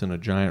when it's in a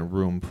giant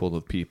room full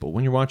of people.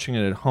 When you're watching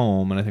it at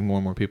home, and I think more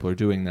and more people are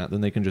doing that,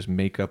 then they can just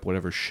make up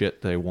whatever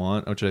shit they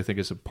want, which I think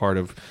is a part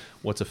of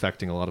what's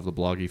affecting a lot of the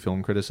bloggy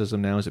film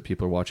criticism now, is that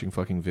people are watching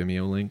fucking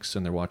Vimeo links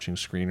and they're watching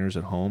screeners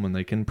at home, and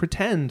they can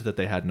pretend that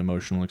they had an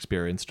emotional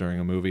experience during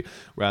a movie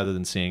rather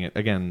than seeing it,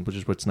 again, which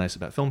is what's nice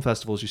about film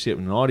festivals. You see it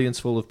with an audience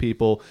full of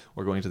people,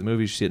 or going to the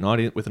movies, you see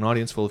it with an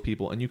audience full of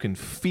people, and you can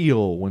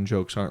feel when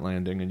jokes aren't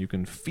landing, and you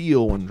can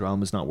feel when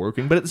drama's not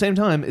working, but at the same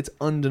time, it's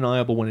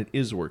undeniable when it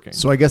is working.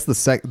 So I guess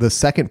the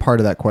second part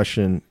of that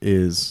question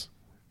is,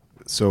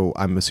 so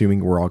I'm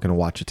assuming we're all going to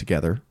watch it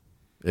together,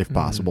 if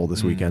possible,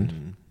 this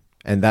weekend.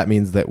 And that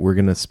means that we're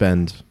going to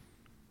spend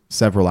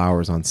several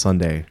hours on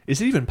Sunday.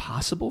 Is it even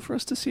possible for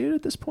us to see it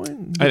at this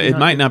point? It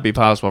might not be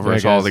possible for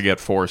us all to get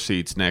 4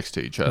 seats next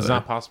to each other. It's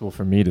not possible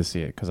for me to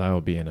see it because I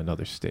will be in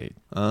another state.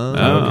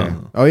 Okay.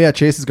 Oh yeah,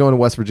 Chase is going to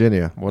West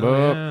Virginia. What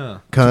up? Yeah.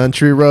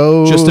 Country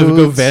roads. Just to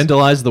go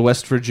vandalize the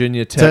West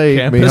Virginia Tech Take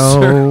campus. me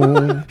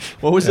home.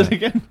 What was it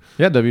again?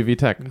 Yeah, WV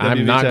Tech. I'm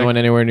WV not Tech. going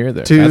anywhere near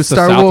there. To That's the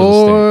Star south of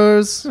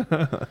Wars,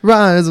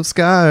 Rise of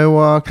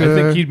Skywalker.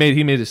 I think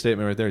he made his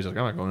statement right there. He's like,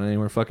 I'm not going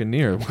anywhere fucking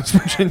near West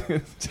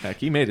Virginia Tech.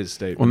 He made his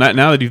statement. Well,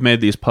 now that you've made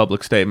these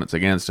public statements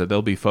against it,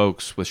 there'll be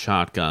folks with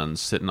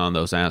shotguns sitting on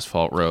those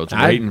asphalt roads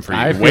waiting for you,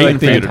 I feel waiting like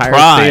for the you to entire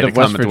try state to of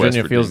come West into West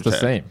Virginia feels the Tech.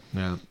 same.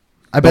 Yeah.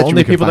 I bet only you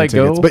we can people find that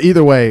go- tickets. But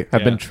either way,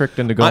 Have been tricked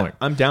into going.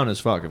 I'm down as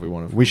fuck if we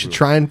want to. we should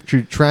try and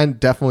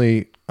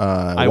definitely will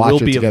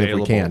watch it be together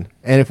available. if we can.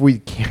 And if we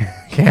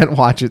can't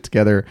watch it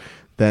together,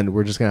 then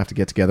we're just gonna have to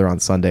get together on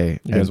Sunday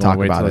You guys and want talk to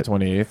wait about till it.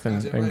 the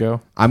 28th and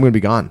go? I'm gonna be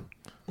gone.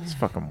 It's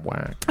fucking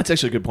whack. That's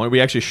actually a good point. We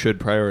actually should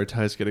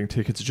prioritize getting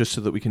tickets just so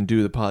that we can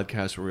do the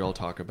podcast where we all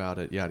talk about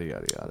it. Yada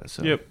yada yada.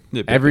 So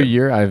Yep. Every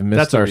year I've missed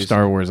That's a our reason.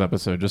 Star Wars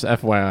episode. Just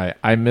FYI,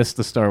 I miss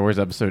the Star Wars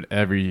episode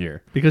every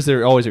year. because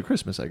they're always at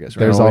Christmas, I guess.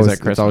 Right? There's always always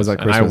at it's always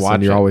Christmas, at and I Christmas, watch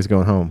and you're it. always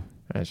going home.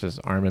 And it's just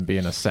Armin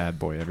being a sad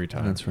boy every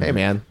time. That's right. Hey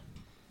man,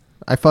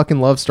 I fucking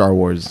love Star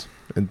Wars,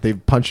 and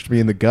they've punched me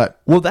in the gut.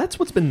 Well, that's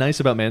what's been nice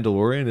about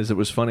Mandalorian is it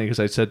was funny because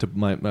I said to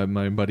my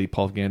buddy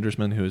Paul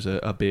Gandersman, who's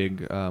a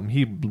big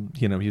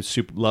he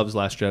super loves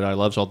Last Jedi,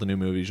 loves all the new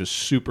movies, just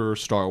super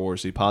Star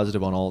Warsy,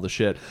 positive on all the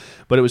shit.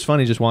 But it was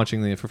funny just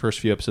watching the first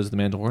few episodes of the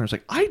Mandalorian. I was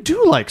like, I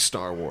do like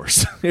Star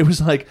Wars. It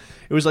was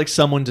like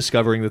someone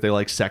discovering that they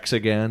like sex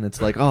again.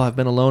 It's like, oh, I've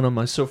been alone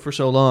on for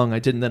so long. I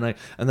didn't.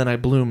 Then I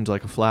bloomed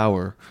like a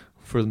flower.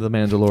 For the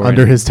Mandalorian,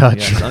 Under his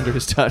touch. yes, under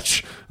his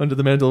touch, under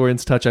the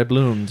Mandalorian's touch, I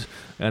bloomed,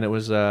 and it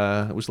was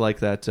like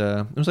that.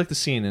 It was like the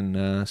scene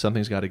in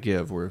Something's Got to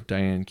Give, where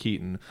Diane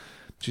Keaton,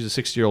 she's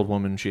a 60-year-old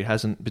woman. She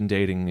hasn't been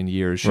dating in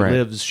years. She Right.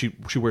 lives. She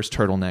wears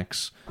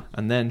turtlenecks,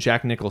 and then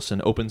Jack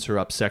Nicholson opens her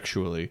up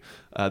sexually.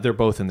 They're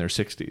both in their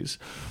 60s.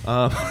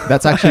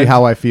 That's actually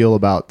how I feel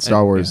about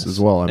Star Wars Yes. as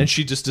well. And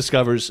she just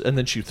discovers, and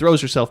then she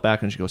throws herself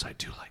back and she goes, I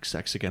do like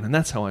sex again. And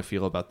that's how I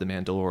feel about The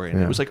Mandalorian.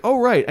 Yeah. It was like,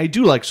 oh, right, I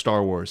do like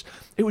Star Wars.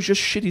 It was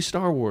just shitty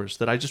Star Wars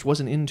that I just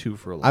wasn't into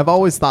for a long I've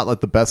always thought like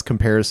the best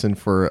comparison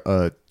for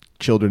a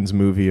children's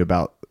movie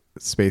about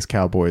space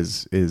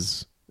cowboys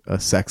is a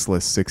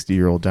sexless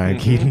 60-year-old Diane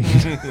Keaton.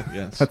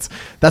 Yes.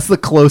 That's the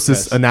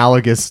closest Yes.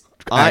 analogous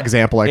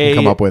example I can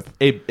come up with.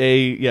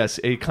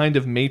 A kind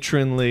of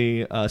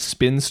matronly,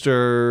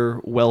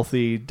 spinster,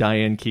 wealthy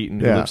Diane Keaton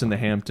who Yeah. lives in the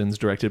Hamptons,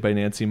 directed by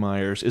Nancy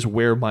Myers, is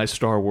where my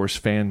Star Wars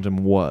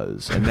fandom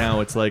was. And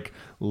now it's like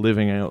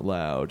living out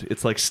loud.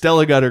 It's like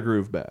Stella got her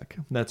groove back.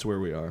 That's where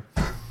we are.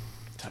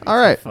 All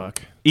right.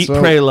 Fuck. Eat, So,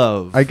 pray,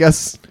 love. I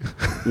guess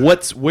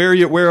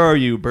Where are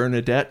you,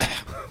 Bernadette?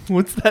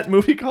 What's that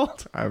movie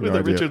called? I have Where no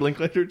that idea. Richard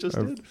Linklater just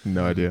I did. have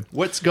no idea.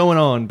 What's going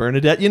on,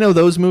 Bernadette? You know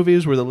those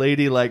movies where the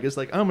lady is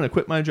like, I'm going to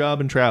quit my job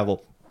and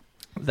travel.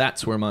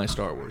 That's where my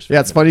Star Wars. Yeah,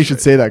 it's funny you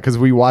should say that because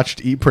we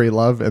watched Eat, Pray,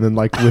 Love, and then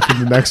like within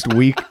the next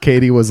week,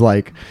 Katie was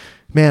like,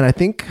 Man, I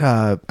think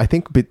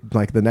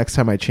like the next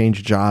time I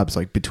change jobs,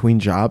 like between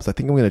jobs, I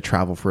think I'm going to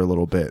travel for a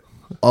little bit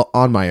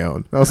on my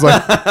own. I was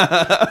like,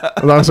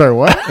 I'm sorry,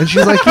 what? And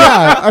she's like,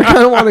 yeah, I kind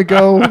of want to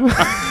go.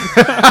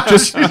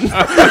 Just you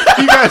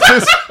guys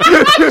just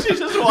She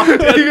just walked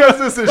in. you guys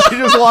listen. She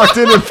just walked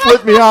in and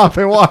flipped me off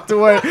and walked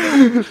away.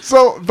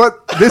 So,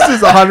 but this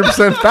is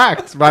 100%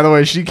 fact. By the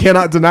way, she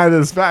cannot deny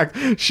this fact.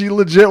 She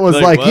legit was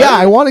Like, like, what? yeah,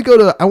 I want to go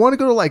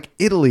to like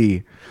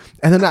Italy.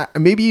 And then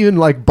maybe even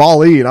like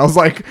Bali, and I was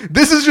like,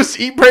 "This is just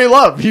eat, pray,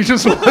 love. You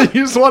just want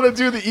to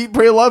do the eat,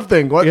 pray, love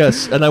thing." What?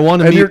 Yes, and I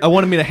want And to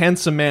you're- meet a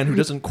handsome man who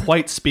doesn't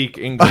quite speak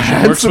English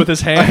and works with his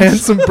A hands.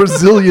 handsome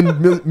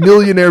Brazilian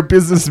millionaire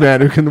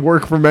businessman who can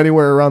work from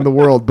anywhere around the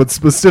world, but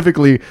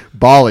specifically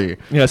Bali.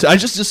 Yes, I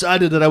just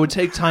decided that I would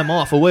take time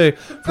off away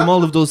from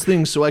all of those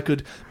things so I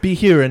could be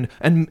here and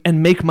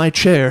make my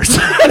chairs.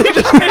 And he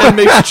just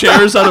makes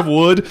chairs out of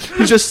wood.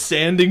 He's just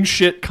sanding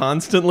shit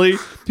constantly.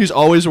 He's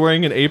always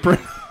wearing an apron.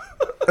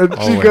 And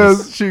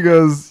she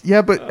goes,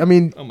 yeah, but I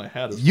mean, Oh, my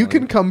hat is you flying.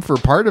 can come for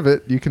part of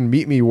it. You can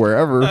meet me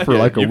wherever for Yeah,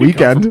 like a you can come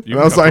weekend. for- you And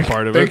I can was come for like,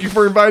 part of thank it. you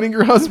for inviting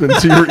your husband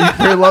to your eat,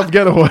 pray, love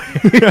getaway.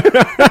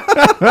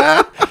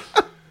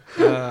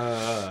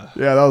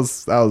 Yeah,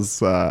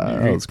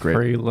 that was great.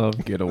 Pray,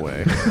 love, get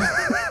away.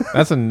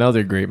 That's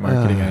another great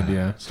marketing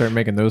idea. Start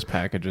making those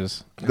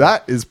packages.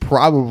 That is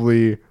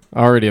probably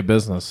Already a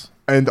business.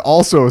 and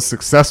also a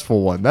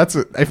successful one.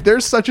 If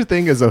there's such a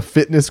thing as a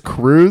fitness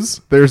cruise,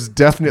 there's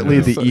definitely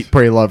the eat,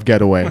 pray, love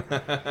getaway.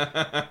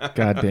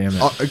 God damn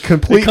it.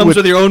 Complete It comes with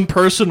with your own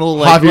personal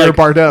like Javier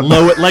Bardem.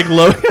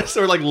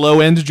 low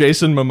end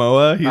Jason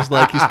Momoa. He's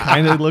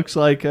kind of looks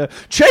like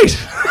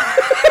Chase.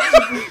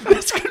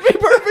 This could be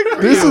perfect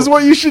for this you. is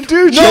what you should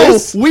do, No,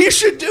 Chase. we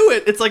should do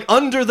it. It's like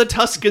Under the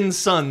Tuscan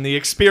Sun, the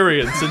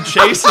experience. And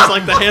Chase is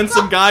like the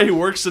handsome guy who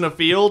works in a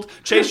field.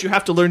 Chase, you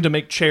have to learn to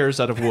make chairs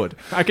out of wood.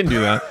 I can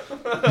do that.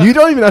 You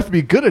don't even have to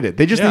be good at it.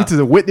 They just Yeah. need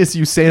to witness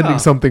you sanding Yeah.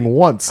 something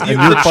once, and The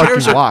you're chairs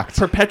fucking are locked.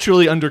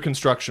 perpetually under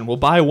construction. We'll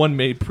buy one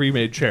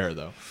pre-made chair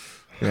though.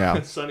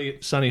 Yeah. Sonny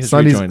has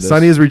rejoined us.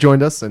 Sonny has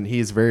rejoined us, and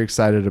he's very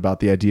excited about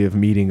the idea of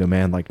meeting a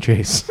man like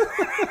Chase.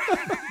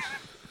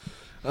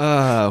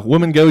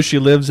 Woman goes, she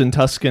lives in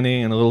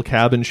Tuscany in a little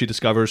cabin. She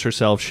discovers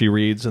herself, she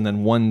reads, and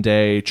then one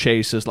day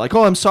Chase is like,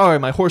 oh, I'm sorry,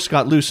 my horse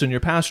got loose in your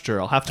pasture.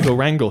 I'll have to go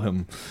wrangle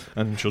him.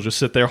 And she'll just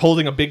sit there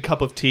holding a big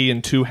cup of tea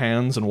in two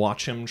hands and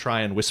watch him try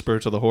and whisper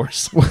to the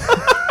horse.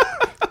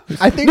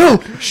 I think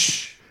No,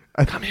 shh,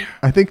 come here.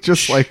 I think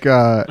just like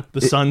The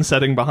sun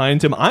setting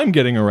behind him. I'm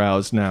getting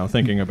aroused now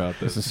thinking about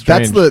this. This is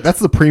strange. that's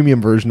the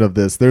premium version of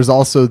this. There's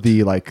also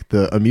the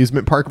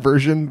amusement park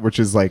version, which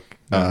is like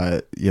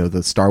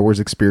the Star Wars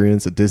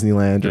experience at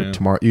Disneyland or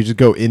tomorrow. You just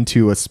go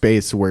into a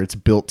space where it's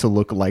built to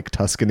look like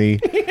Tuscany.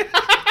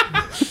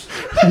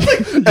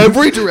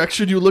 Every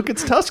direction you look,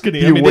 it's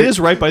Tuscany. I You mean, wait- it is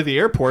right by the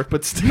airport,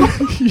 but still.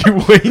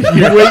 you wait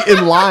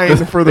in line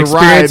for the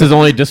Experience ride. is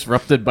only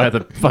disrupted by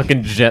the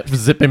fucking jet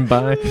zipping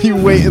by. You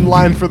wait in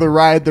line for the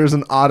ride. There's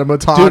an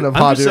automaton Dude, of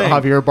I'm just saying-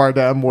 Javier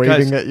Bardem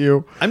waiting Guys, at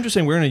you. I'm just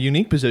saying we're in a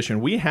unique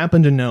position. We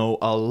happen to know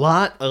a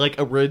lot, like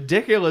a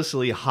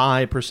ridiculously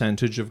high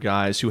percentage of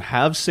guys who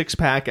have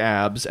six-pack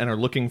abs and are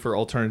looking for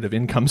alternative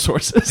income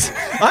sources.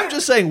 I'm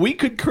just saying we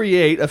could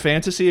create a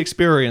fantasy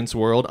experience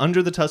world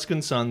under the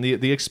Tuscan sun,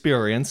 the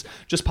experience,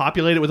 just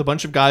populate it with a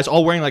bunch of guys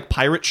all wearing like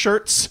pirate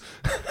shirts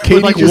Katie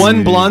with like just-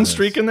 one blonde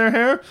streak in their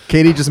hair.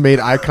 Katie just made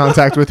eye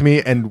contact with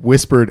me and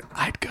whispered,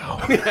 "I'd go."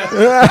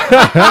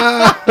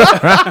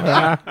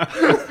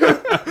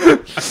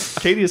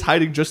 Katie is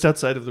hiding just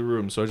outside of the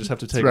room, so I just have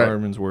to take right.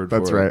 Armin's word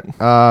That's for it.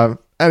 right.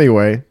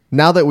 Anyway,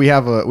 now that we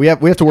have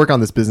to work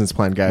on this business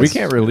plan, guys. We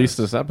can't release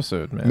this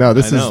episode, man. No,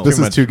 this I is know. this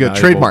Too is much too good.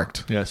 valuable.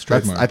 Trademarked. Yes,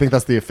 That's, trademarked. I think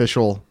that's the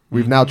official.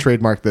 We've now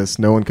trademarked this.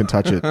 No one can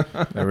touch it.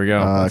 There we go.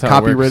 That's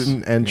how it works.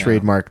 Copywritten and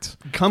trademarked.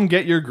 Come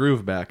get your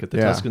groove back at the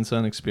Yeah. Tuscan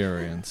Sun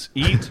experience.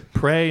 Eat,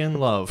 pray, and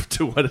love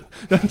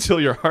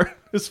until your heart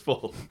is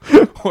full,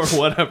 or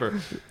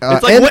whatever.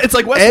 It's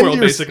like Westworld,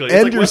 basically.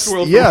 It's like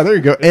Westworld. Yeah, there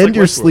you go. It's End like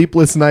your Westworld.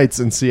 sleepless nights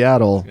in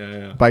Seattle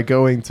Yeah. by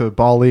going to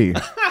Bali.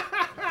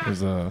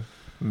 There's a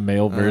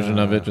male version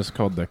of it just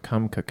called the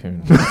cum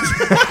cocoon.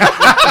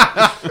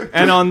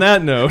 And on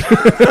that note,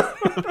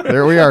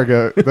 There we are.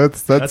 Go.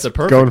 That's that's a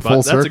perfect going button.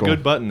 full That's circle. a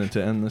good button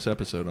to end this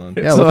episode on.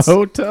 Yeah, It's let's- a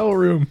hotel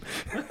room.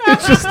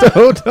 It's just a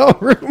hotel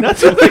room.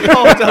 That's what they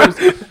call hotel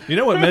rooms. You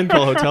know what men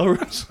call hotel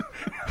rooms?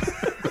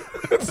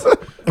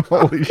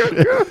 Holy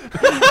shit!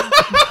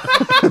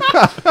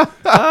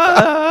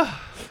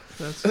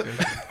 That's good.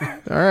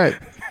 All right,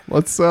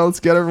 let's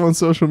get everyone's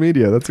social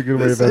media. That's a good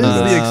way This of ending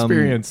is this. the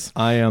experience.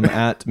 I am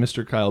at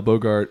Mr. Kyle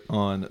Bogart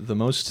on the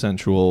most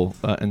sensual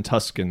and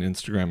Tuscan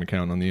Instagram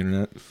account on the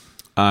internet.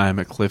 I'm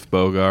at Cliff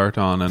Bogart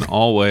on an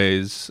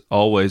always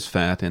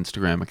fat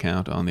Instagram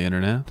account on the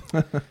internet.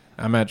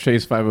 I'm at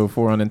Chase504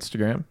 on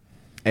Instagram.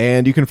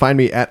 And you can find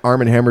me at Arm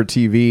 & Hammer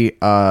TV.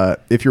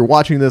 If you're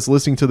watching this,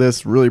 listening to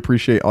this, really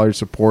appreciate all your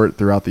support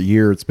throughout the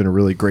year. It's been a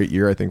really great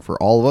year, I think, for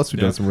all of us.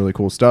 We've done some really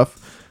cool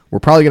stuff. We're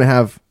probably going to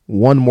have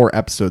one more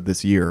episode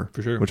this year,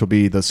 For sure. which will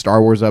be the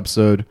Star Wars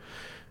episode.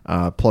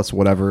 plus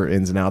whatever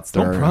ins and outs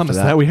there Don't are. promise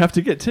after that. We have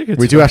to get tickets.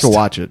 We do have to first.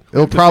 watch it.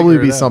 It'll to probably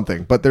figure be it out.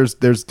 something, but there's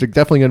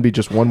definitely going to be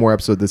just one more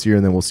episode this year,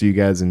 and then we'll see you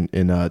guys in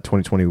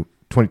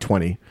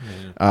 2020.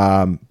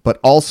 But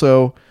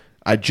also,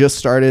 I just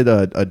started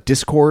a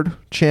Discord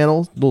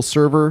channel, little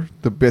server,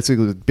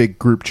 basically the big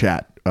group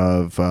chat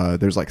of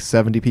there's like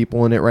 70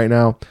 people in it right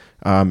now,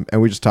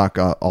 and we just talk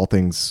all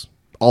things,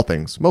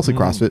 mostly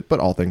CrossFit, but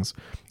all things.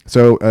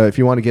 So if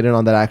you want to get in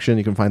on that action,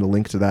 you can find a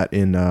link to that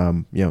in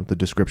the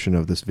description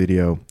of this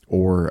video,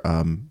 or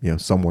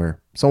somewhere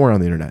on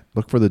the internet.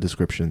 Look for the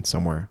description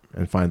somewhere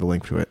and find the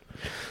link to it.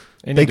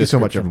 Thank you so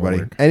much,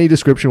 everybody. Any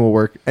description will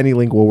work. Any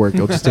link will work.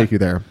 It'll just take you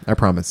there. I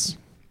promise.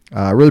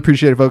 Really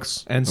appreciate it,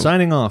 folks. And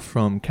signing off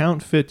from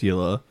Count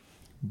Fitula,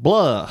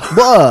 blah.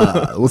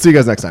 Blah. We'll see you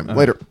guys next time.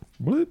 Later.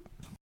 What?